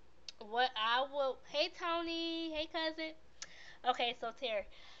 What I will. Hey, Tony. Hey, cousin. Okay, so Terry.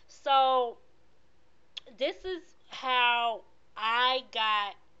 So this is how I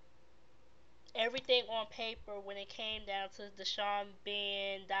got everything on paper when it came down to Deshaun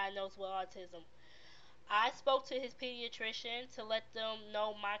being diagnosed with autism. I spoke to his pediatrician to let them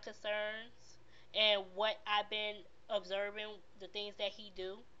know my concerns and what I've been observing, the things that he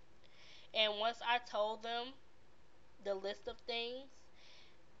do. And once I told them the list of things,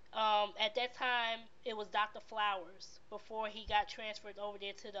 at that time it was Dr. Flowers before he got transferred over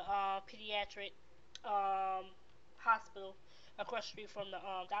there to the pediatric um, hospital across the street from the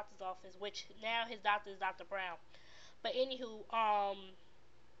doctor's office, which now his doctor is Dr. Brown. But anywho,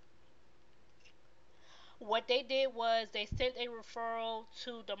 what they did was they sent a referral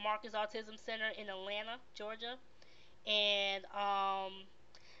to the Marcus Autism Center in Atlanta, Georgia, and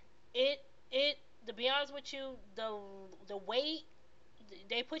it it to be honest with you, the wait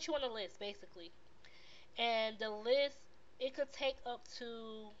they put you on a list basically, and the list it could take up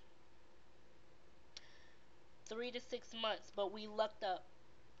to 3 to 6 months, but we lucked up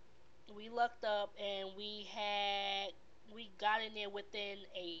and we got in there within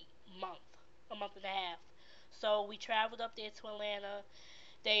month, a month and a half. So we traveled up there to Atlanta.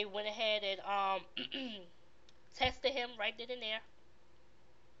 They went ahead and tested him right then and there.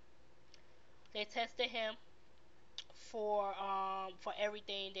 They tested him for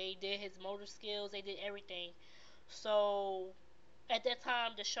everything. They did his motor skills. They did everything. So at that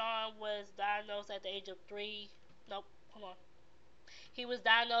time, Deshaun was diagnosed at the age of 3. Nope, hold on. He was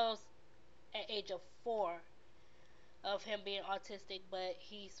diagnosed at age of 4 of him being autistic, but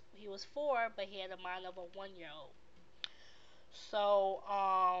he was 4, but he had a mind of a 1 year old. So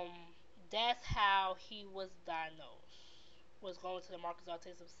that's how he was diagnosed. Was going to the Marcus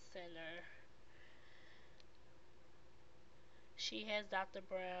Autism Center. She has Dr.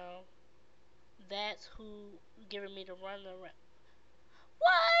 Brown. That's who giving me the run around.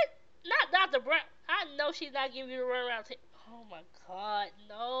 What? Not Dr. Brown. I know she's not giving you the run around. Oh my God,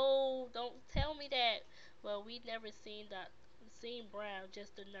 no! Don't tell me that. Well, we never seen Brown,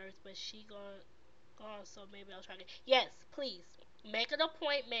 just the nurse, but she gone. So maybe I'll try to. Yes, please make an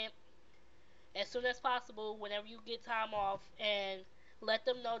appointment as soon as possible. Whenever you get time off, and let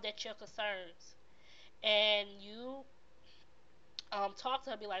them know that your concerns, and you talk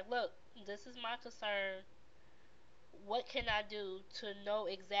to her. Be like, look, this is my concern. What can I do to know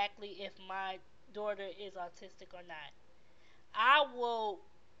exactly if my daughter is autistic or not? I will,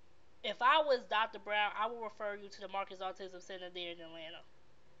 if I was Dr. Brown, I will refer you to the Marcus Autism Center there in Atlanta.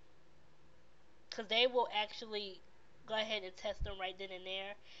 Because they will actually go ahead and test them right then and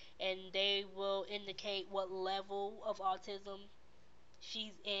there. And they will indicate what level of autism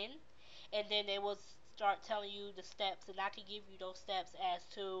she's in. And then they will start telling you the steps. And I can give you those steps as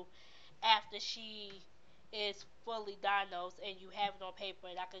to after she is fully diagnosed and you have it on paper,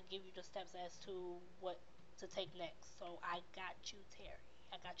 and I could give you the steps as to what to take next. So I got you, Terry.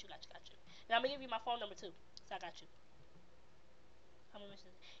 I got you. And I'm gonna give you my phone number too. So I got you.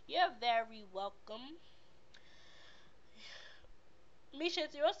 You're very welcome. Misha,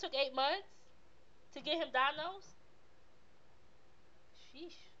 yours took 8 months to get him diagnosed.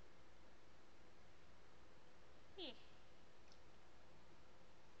 Sheesh. Hmm.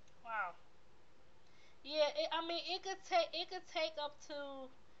 Wow. Yeah. I mean, it could take up to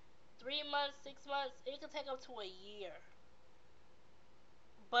 3 months, 6 months. It could take up to a year.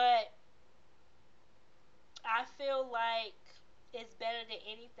 But I feel like it's better than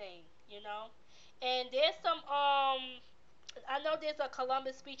anything, you know. And there's some I know there's a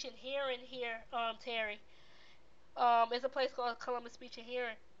Columbus Speech and Hearing here, Terry. It's a place called Columbus Speech and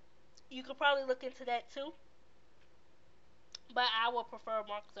Hearing. You could probably look into that too. But I would prefer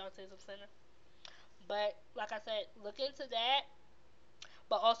Marcus Autism Center. But like I said, look into that.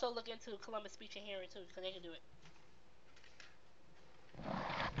 But also look into Columbus Speech and Hearing too, because they can do it.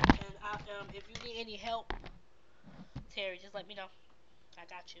 And if you need any help, Terry, just let me know. I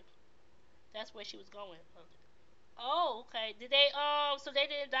got you. That's where she was going. Oh, okay. Did they so they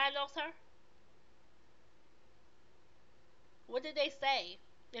didn't diagnose her? What did they say?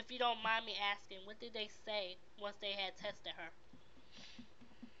 If you don't mind me asking, what did they say once they had tested her?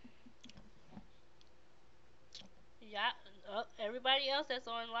 Yeah, everybody else that's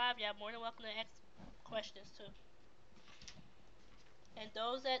on live, y'all more than welcome to ask questions too. And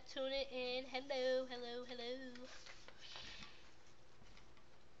those that tune it in, hello, hello, hello.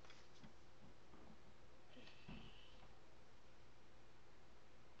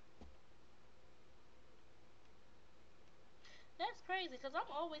 That's crazy because I'm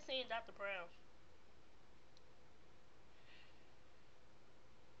always saying Dr. Brown.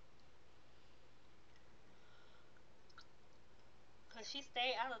 Because she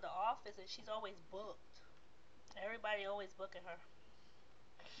stayed out of the office and she's always booked. Everybody always booking her.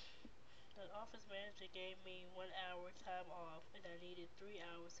 The office manager gave me 1 hour time off and I needed 3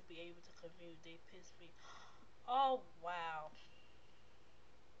 hours to be able to commute. They pissed me. Oh, wow.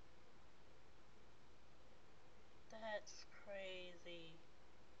 That's crazy.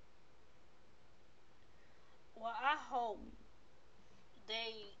 Well,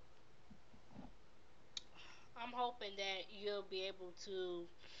 they, I'm hoping that you'll be able to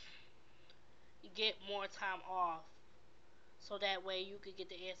get more time off so that way you could get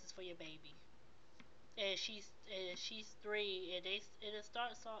the answers for your baby. And she's 3, and it'll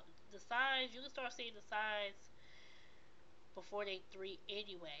start the signs. You can start seeing the signs before they 3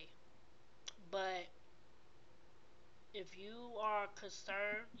 anyway. But if you are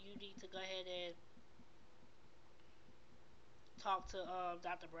concerned, you need to go ahead and talk to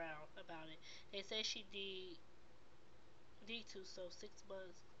Dr. Brown about it. They say she need to, so 6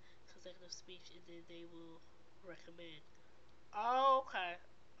 months consecutive speech, and then they will recommend. Oh, okay,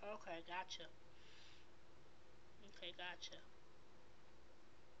 okay, gotcha. Okay, gotcha.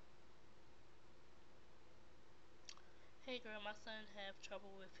 Hey girl, my son have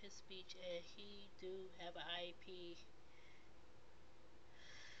trouble with his speech, and he do have an IEP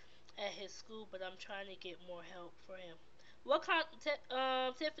at his school, but I'm trying to get more help for him.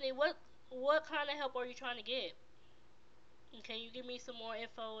 Tiffany, what kind of help are you trying to get? And can you give me some more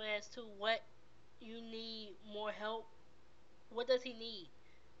info as to what you need more help? What does he need?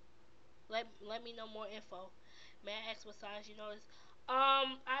 Let me know more info. May I ask what signs you noticed?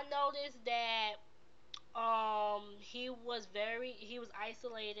 I noticed that he was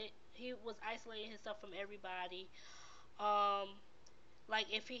isolated. He was isolating himself from everybody. Um, like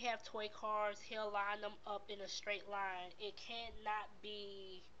if he have toy cars, he'll line them up in a straight line. It cannot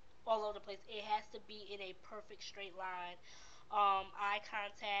be all over the place. It has to be in a perfect straight line. Eye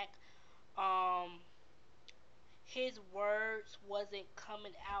contact. Um, his words wasn't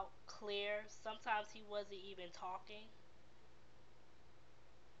coming out clear. Sometimes he wasn't even talking.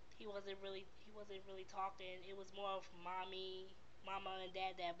 He wasn't really talking. It was more of mama and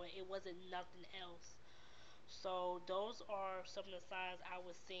dad, but it wasn't nothing else. So those are some of the signs I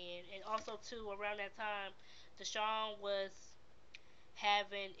was seeing. And also too, around that time, Deshaun was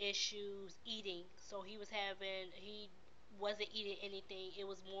having issues eating. So he wasn't eating anything. It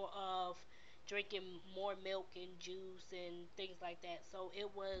was more of drinking more milk and juice and things like that. So he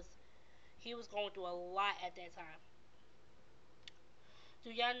was going through a lot at that time.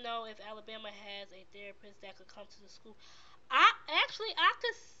 Do y'all know if Alabama has a therapist that could come to the school? I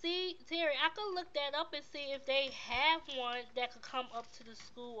could see Terry. I could look that up and see if they have one that could come up to the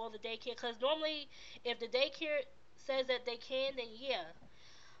school or the daycare. Because normally, if the daycare says that they can, then yeah.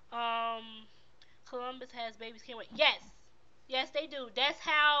 Um, Columbus has babies can't wait. Yes, yes they do. That's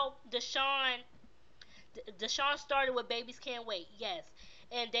how Deshaun started with babies can't wait. Yes,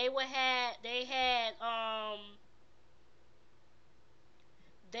 and they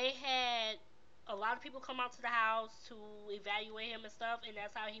had a lot of people come out to the house to evaluate him and stuff, and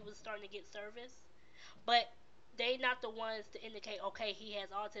that's how he was starting to get service. But they not the ones to indicate, okay, he has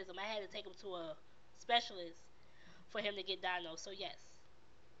autism. I had to take him to a specialist for him to get diagnosed. So yes,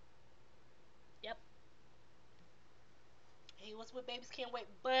 yep, he was with babies can't wait.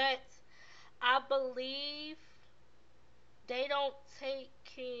 But I believe they don't take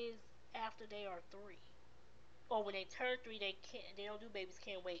kids after they are 3, or when they turn 3, they can't. They don't do babies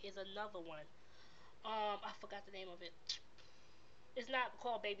can't wait. It's another one. I forgot the name of it. It's not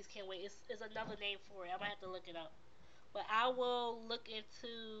called babies can't wait. It's another name for it. I'm gonna have to look it up. But I will look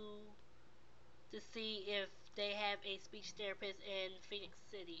into to see if they have a speech therapist in Phoenix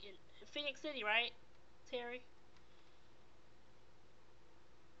City. In Phoenix City, right, Terry?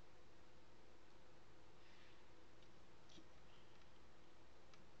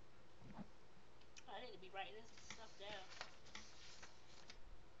 I need to be writing this stuff down.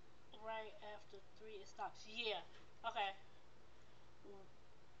 Right after 3, it stops. Yeah. Okay.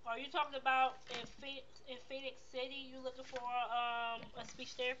 Are you talking about in Phoenix City? You looking for a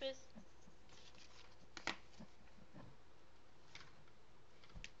speech therapist?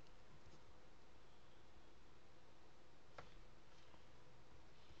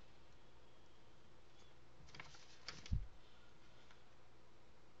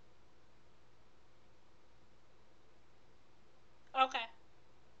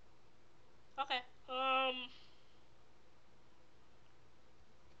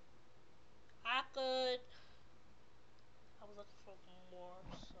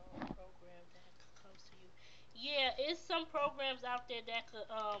 it's some programs out there that could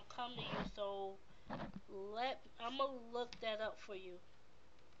come to you. So I'm gonna look that up for you.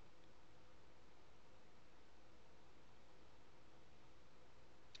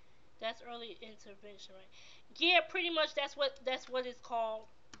 That's early intervention, right? Yeah, pretty much that's what it's called.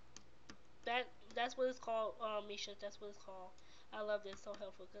 That that's what it's called, Misha. That's what it's called. I love this. So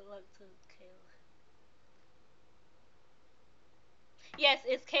helpful. Good luck to Kayla. Yes,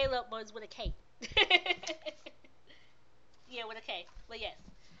 it's Caleb, but it's with a K. Yeah, with a K. But yes.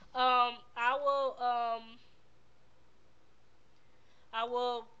 I will I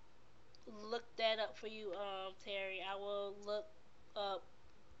will look that up for you, Terry. I will look up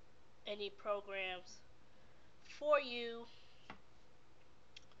any programs for you,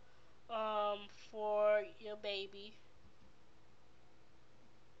 for your baby,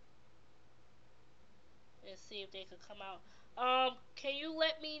 and see if they could come out. Can you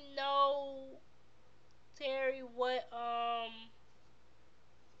let me know, Terry, what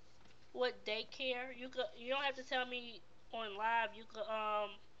daycare you don't have to tell me on live. You could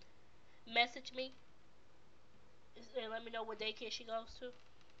message me and let me know what daycare she goes to,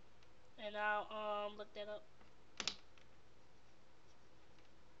 and I'll look that up.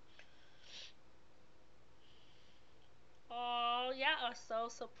 Oh, y'all are so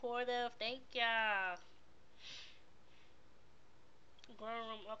supportive. Thank y'all. Growing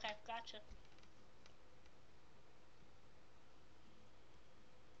room. Okay, gotcha.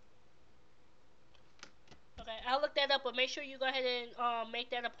 Okay, I'll look that up, but make sure you go ahead and make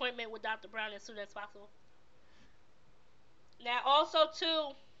that appointment with Dr. Brown as soon as possible. Now, also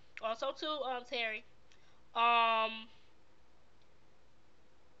too, Terry. Um,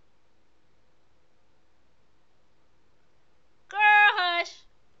 Girl, hush.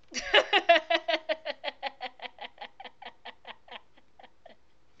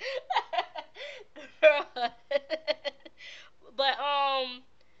 Girl, but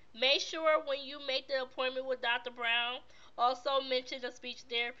make sure when you make the appointment with Dr. Brown, also mention a speech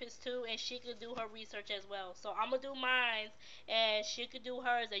therapist too, and she could do her research as well. So I'm gonna do mine, and she could do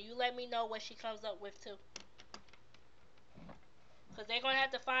hers, and you let me know what she comes up with too, because they're gonna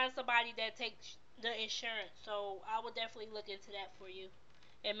have to find somebody that takes the insurance. So I will definitely look into that for you,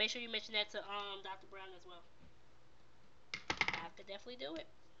 and make sure you mention that to Dr. Brown as well. I could definitely do it.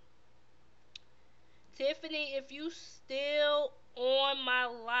 Tiffany, if you still on my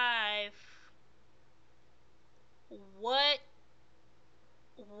live, what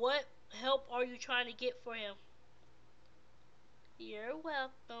what help are you trying to get for him? You're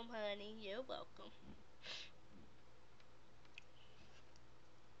welcome, honey. You're welcome.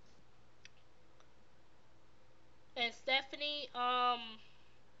 And Stephanie,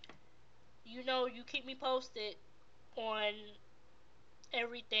 you keep me posted on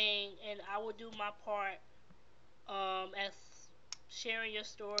everything, and I will do my part as sharing your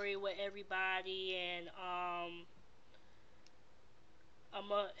story with everybody, and I'm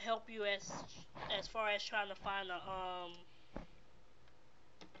gonna help you as far as trying to find a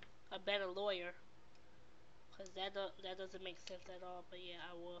better lawyer, cause that doesn't make sense at all. But yeah,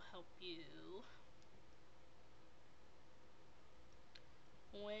 I will help you.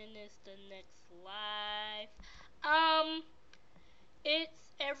 When is the next live? Um,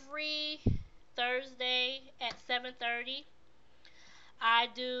 it's every Thursday at 7:30. I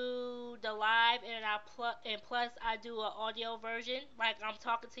do the live, and plus I do an audio version. Like I'm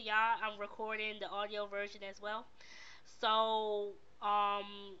talking to y'all, I'm recording the audio version as well. So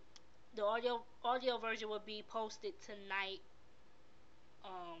the audio version will be posted tonight.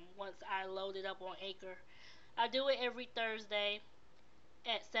 Once I load it up on Anchor, I do it every Thursday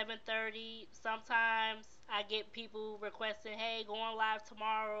at 7:30. Sometimes I get people requesting, "Hey, go on live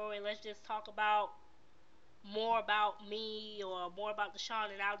tomorrow and let's just talk about more about me or more about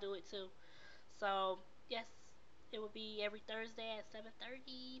Deshaun," and I'll do it too. So yes, it will be every Thursday at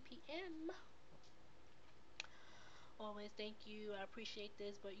 7:30 p.m. Always thank you. I appreciate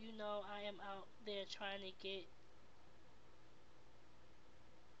this, but I am out there trying to get.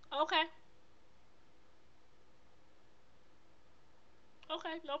 Okay,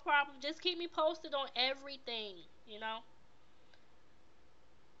 okay, no problem. Just keep me posted on everything. You know,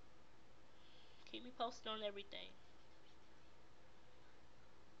 keep me posted on everything.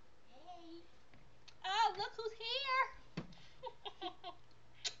 Hey. Oh, look who's here.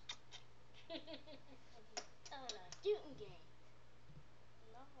 Oh, no. Shooting game.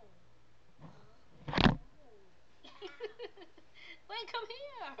 No. No. Wait, come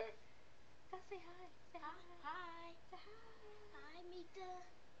here. Go say hi. Say hi. Hi. Say hi. Hi, Mika.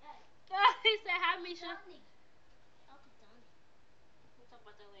 Hey. He said hi, Misha. Donnie. Uncle Donnie. We'll talk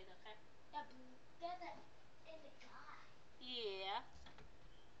about that later, okay? Yeah, but there's a in the car.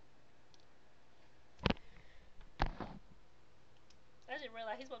 just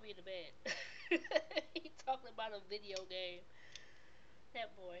realized he's supposed to be in the bed. He talking about a video game. That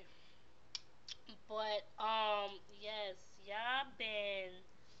boy. But yes, y'all been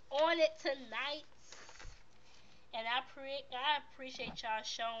on it tonight, and I appreciate y'all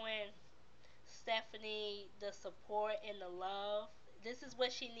showing Stephanie the support and the love. This is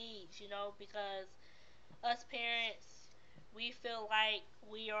what she needs, because us parents, we feel like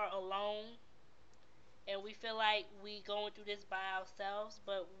we are alone, and we feel like we going through this by ourselves,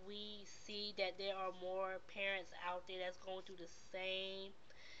 but we see that there are more parents out there that's going through the same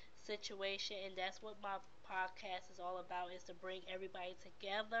situation, and that's what my podcast is all about, is to bring everybody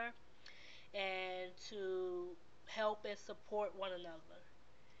together and to help and support one another,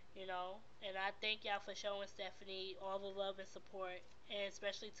 and I thank y'all for showing Stephanie all the love and support, and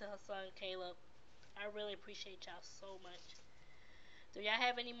especially to her son Caleb. I really appreciate y'all so much. Do y'all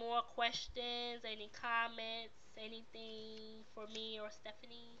have any more questions, any comments, anything for me or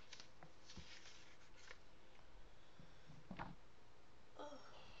Stephanie?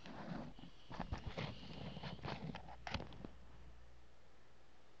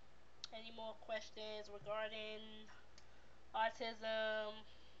 Any more questions regarding autism?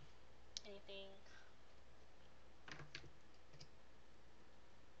 Anything?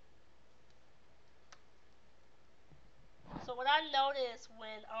 So what I noticed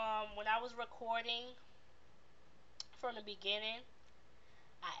when I was recording from the beginning,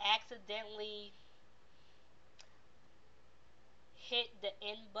 I accidentally hit the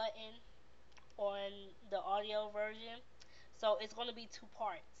end button on the audio version. So it's going to be two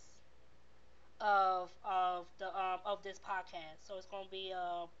parts of this podcast. So it's going to be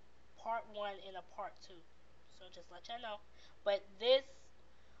a part one and a part two. So just let y'all know. But this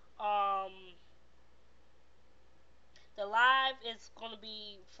um the live is going to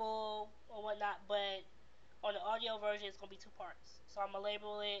be full or whatnot, but on the audio version it's going to be two parts. So I'm gonna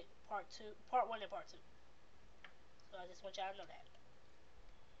label it part one and part two. So I just want y'all to know that.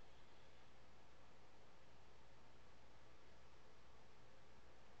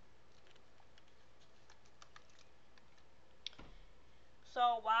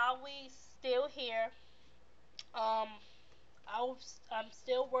 So while we still here, um, I'm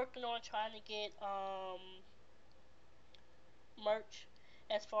still working on trying to get merch,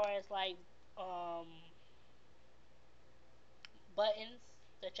 as far as like um buttons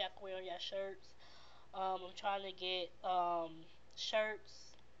that y'all can wear on your shirts. I'm trying to get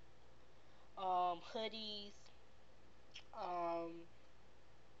shirts, hoodies, um,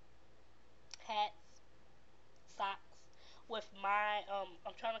 hats, socks. With my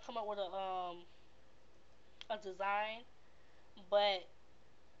I'm trying to come up with a design, but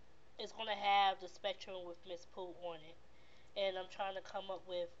it's gonna have the spectrum with Miss Pooh on it, and I'm trying to come up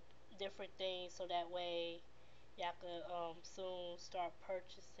with different things so that way y'all could soon start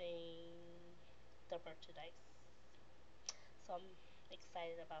purchasing the merchandise. So I'm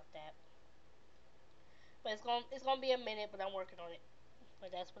excited about that. But it's gonna be a minute, but I'm working on it.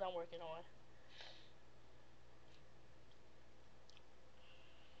 But that's what I'm working on.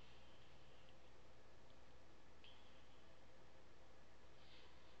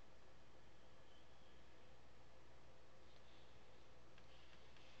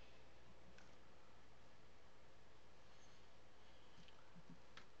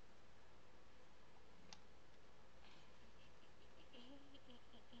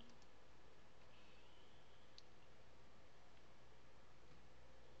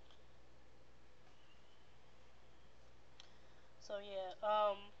 So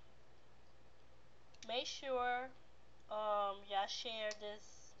yeah, make sure y'all share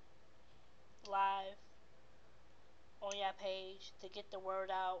this live on your page to get the word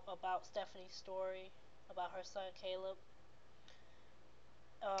out about Stephanie's story, about her son Caleb.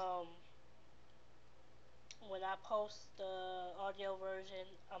 Um, when I post the audio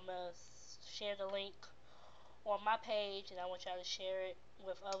version, I'm gonna share the link on my page, and I want y'all to share it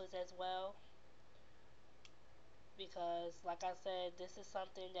with others as well. Because, like I said, this is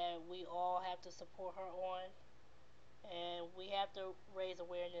something that we all have to support her on, and we have to raise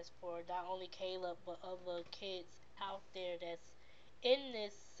awareness for not only Caleb but other kids out there that's in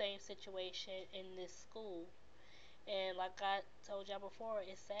this same situation in this school. And like I told y'all before,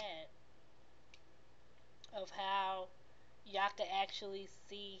 it's sad of how y'all can actually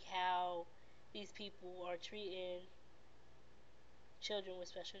see how these people are treating children with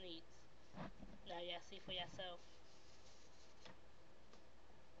special needs. Now y'all see for yourself.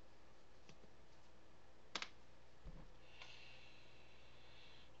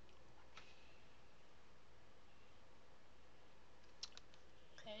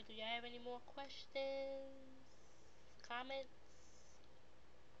 Okay, do y'all have any more questions? Comments?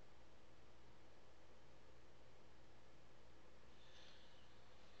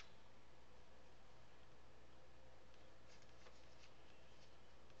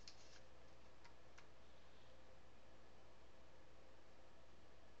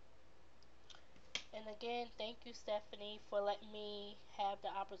 again, thank you, Stephanie, for letting me have the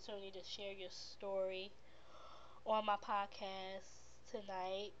opportunity to share your story on my podcast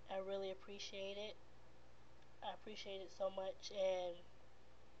tonight. I really appreciate it. I appreciate it so much. And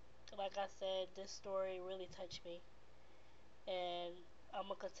like I said, this story really touched me. And I'm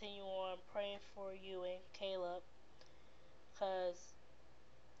going to continue on praying for you and Caleb because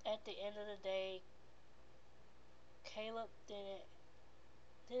at the end of the day, Caleb didn't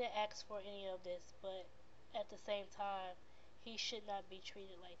ask for any of this, but at the same time, he should not be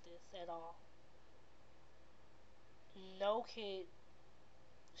treated like this at all. No kid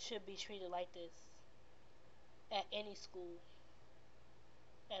should be treated like this at any school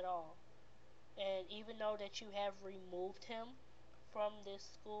at all. And even though that you have removed him from this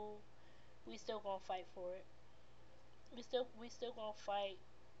school, we still gonna fight for it. We still gonna fight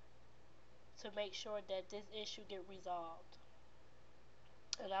to make sure that this issue get resolved.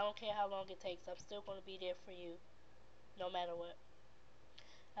 And I don't care how long it takes. I'm still gonna be there for you, no matter what.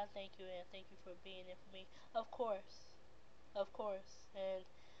 I thank you and thank you for being there for me. Of course. And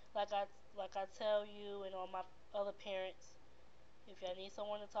like I like I tell you and all my other parents, if y'all need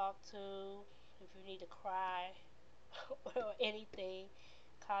someone to talk to, if you need to cry or anything,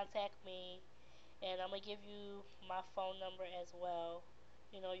 contact me. And I'm gonna give you my phone number as well.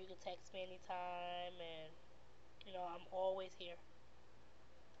 You can text me anytime, and I'm always here.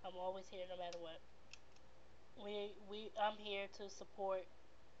 I'm always here, no matter what. I'm here to support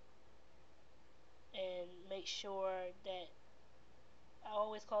and make sure that I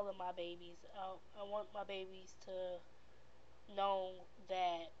always call them my babies. I want my babies to know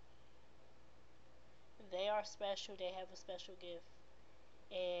that they are special. They have a special gift,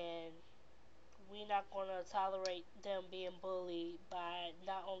 and we're not gonna tolerate them being bullied by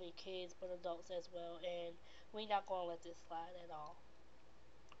not only kids but adults as well. And we're not gonna let this slide at all.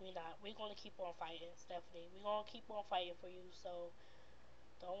 We're not. We're gonna keep on fighting, Stephanie. We're gonna keep on fighting for you. So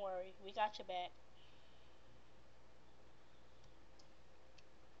don't worry. We got your back.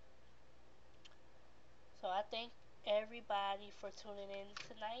 So I thank everybody for tuning in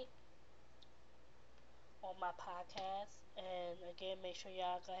tonight on my podcast. And again, make sure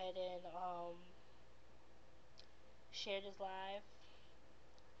y'all go ahead and share this live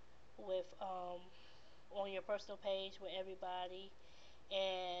with on your personal page with everybody.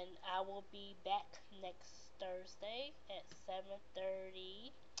 And I will be back next Thursday at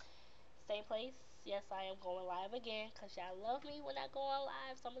 7:30. Same place. Yes, I am going live again because y'all love me when I go on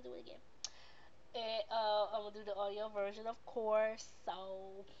live, so I'm gonna do it again. And I'm gonna do the audio version, of course.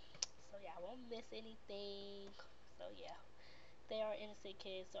 So y'all won't miss anything. So yeah, they are innocent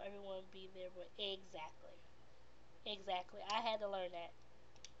kids, so everyone be there. But exactly. I had to learn that.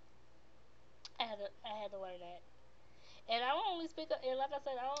 I had to learn that. And I don't only speak up. And like I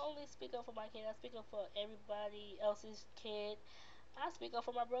said, I don't only speak up for my kid. I speak up for everybody else's kid. I speak up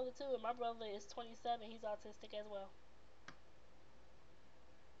for my brother too. And my brother is 27. He's autistic as well.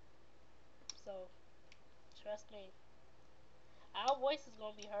 So trust me, our voice is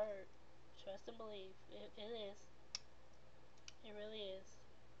gonna be heard. Trust and believe. It is. It really is.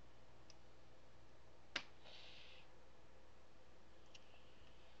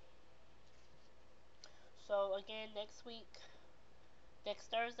 So again, next week, next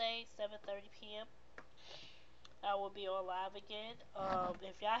Thursday, 7:30 p.m. I will be on live again.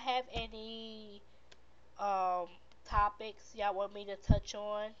 If y'all have any um topics y'all want me to touch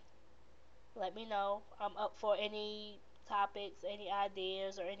on, let me know. I'm up for any topics, any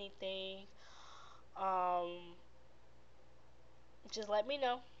ideas, or anything. Um, just let me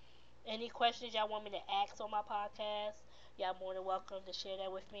know. Any questions y'all want me to ask on my podcast, y'all more than welcome to share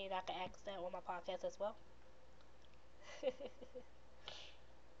that with me, and I can ask that on my podcast as well.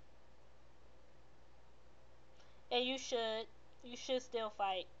 And you should still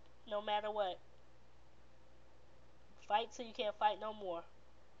fight, no matter what. Fight till you can't fight no more.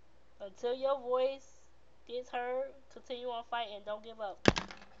 Until your voice gets heard, continue on fighting. Don't give up,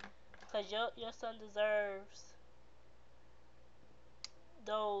 cause your son deserves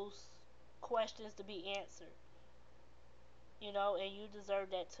those questions to be answered. And you deserve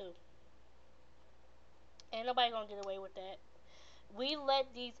that too. Ain't nobody gonna get away with that. We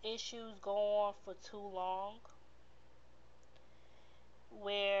let these issues go on for too long,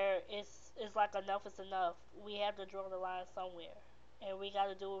 where it's like enough is enough. We have to draw the line somewhere, and we got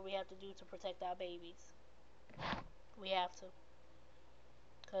to do what we have to do to protect our babies. We have to,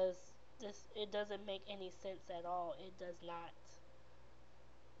 cause this it doesn't make any sense at all. It does not.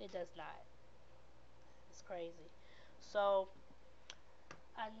 It does not. It's crazy. So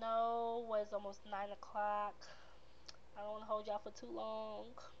I know it's almost 9 o'clock. I don't want to hold y'all for too long,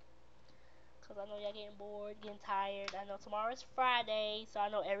 because I know y'all getting bored, getting tired. I know tomorrow's Friday, so I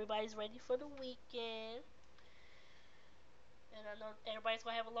know everybody's ready for the weekend. And I know everybody's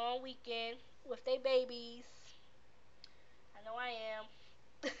going to have a long weekend with their babies. I know I am.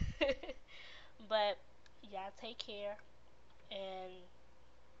 But y'all take care. And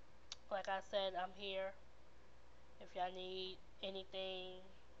like I said, I'm here if y'all need anything,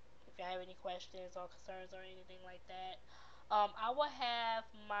 if y'all have any questions or concerns or anything like that. I will have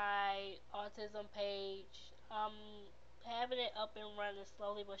my autism page. Having it up and running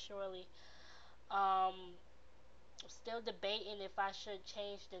slowly but surely. Still debating if I should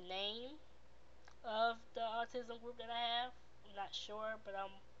change the name of the autism group that I have. I'm not sure, but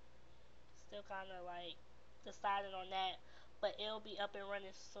I'm still kind of like deciding on that. But it'll be up and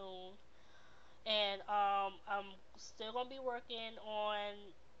running soon. And I'm still gonna be working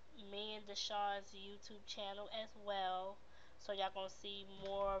on me and Deshaun's YouTube channel as well. So y'all gonna see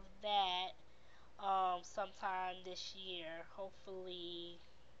more of that sometime this year. Hopefully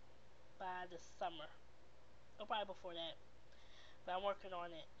by the summer. Or probably before that. But I'm working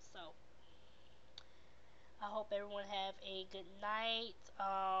on it. So I hope everyone have a good night.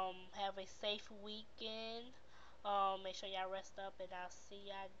 Have a safe weekend. Make sure y'all rest up, and I'll see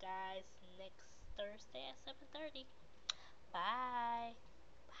y'all guys next Thursday at 7:30. Bye.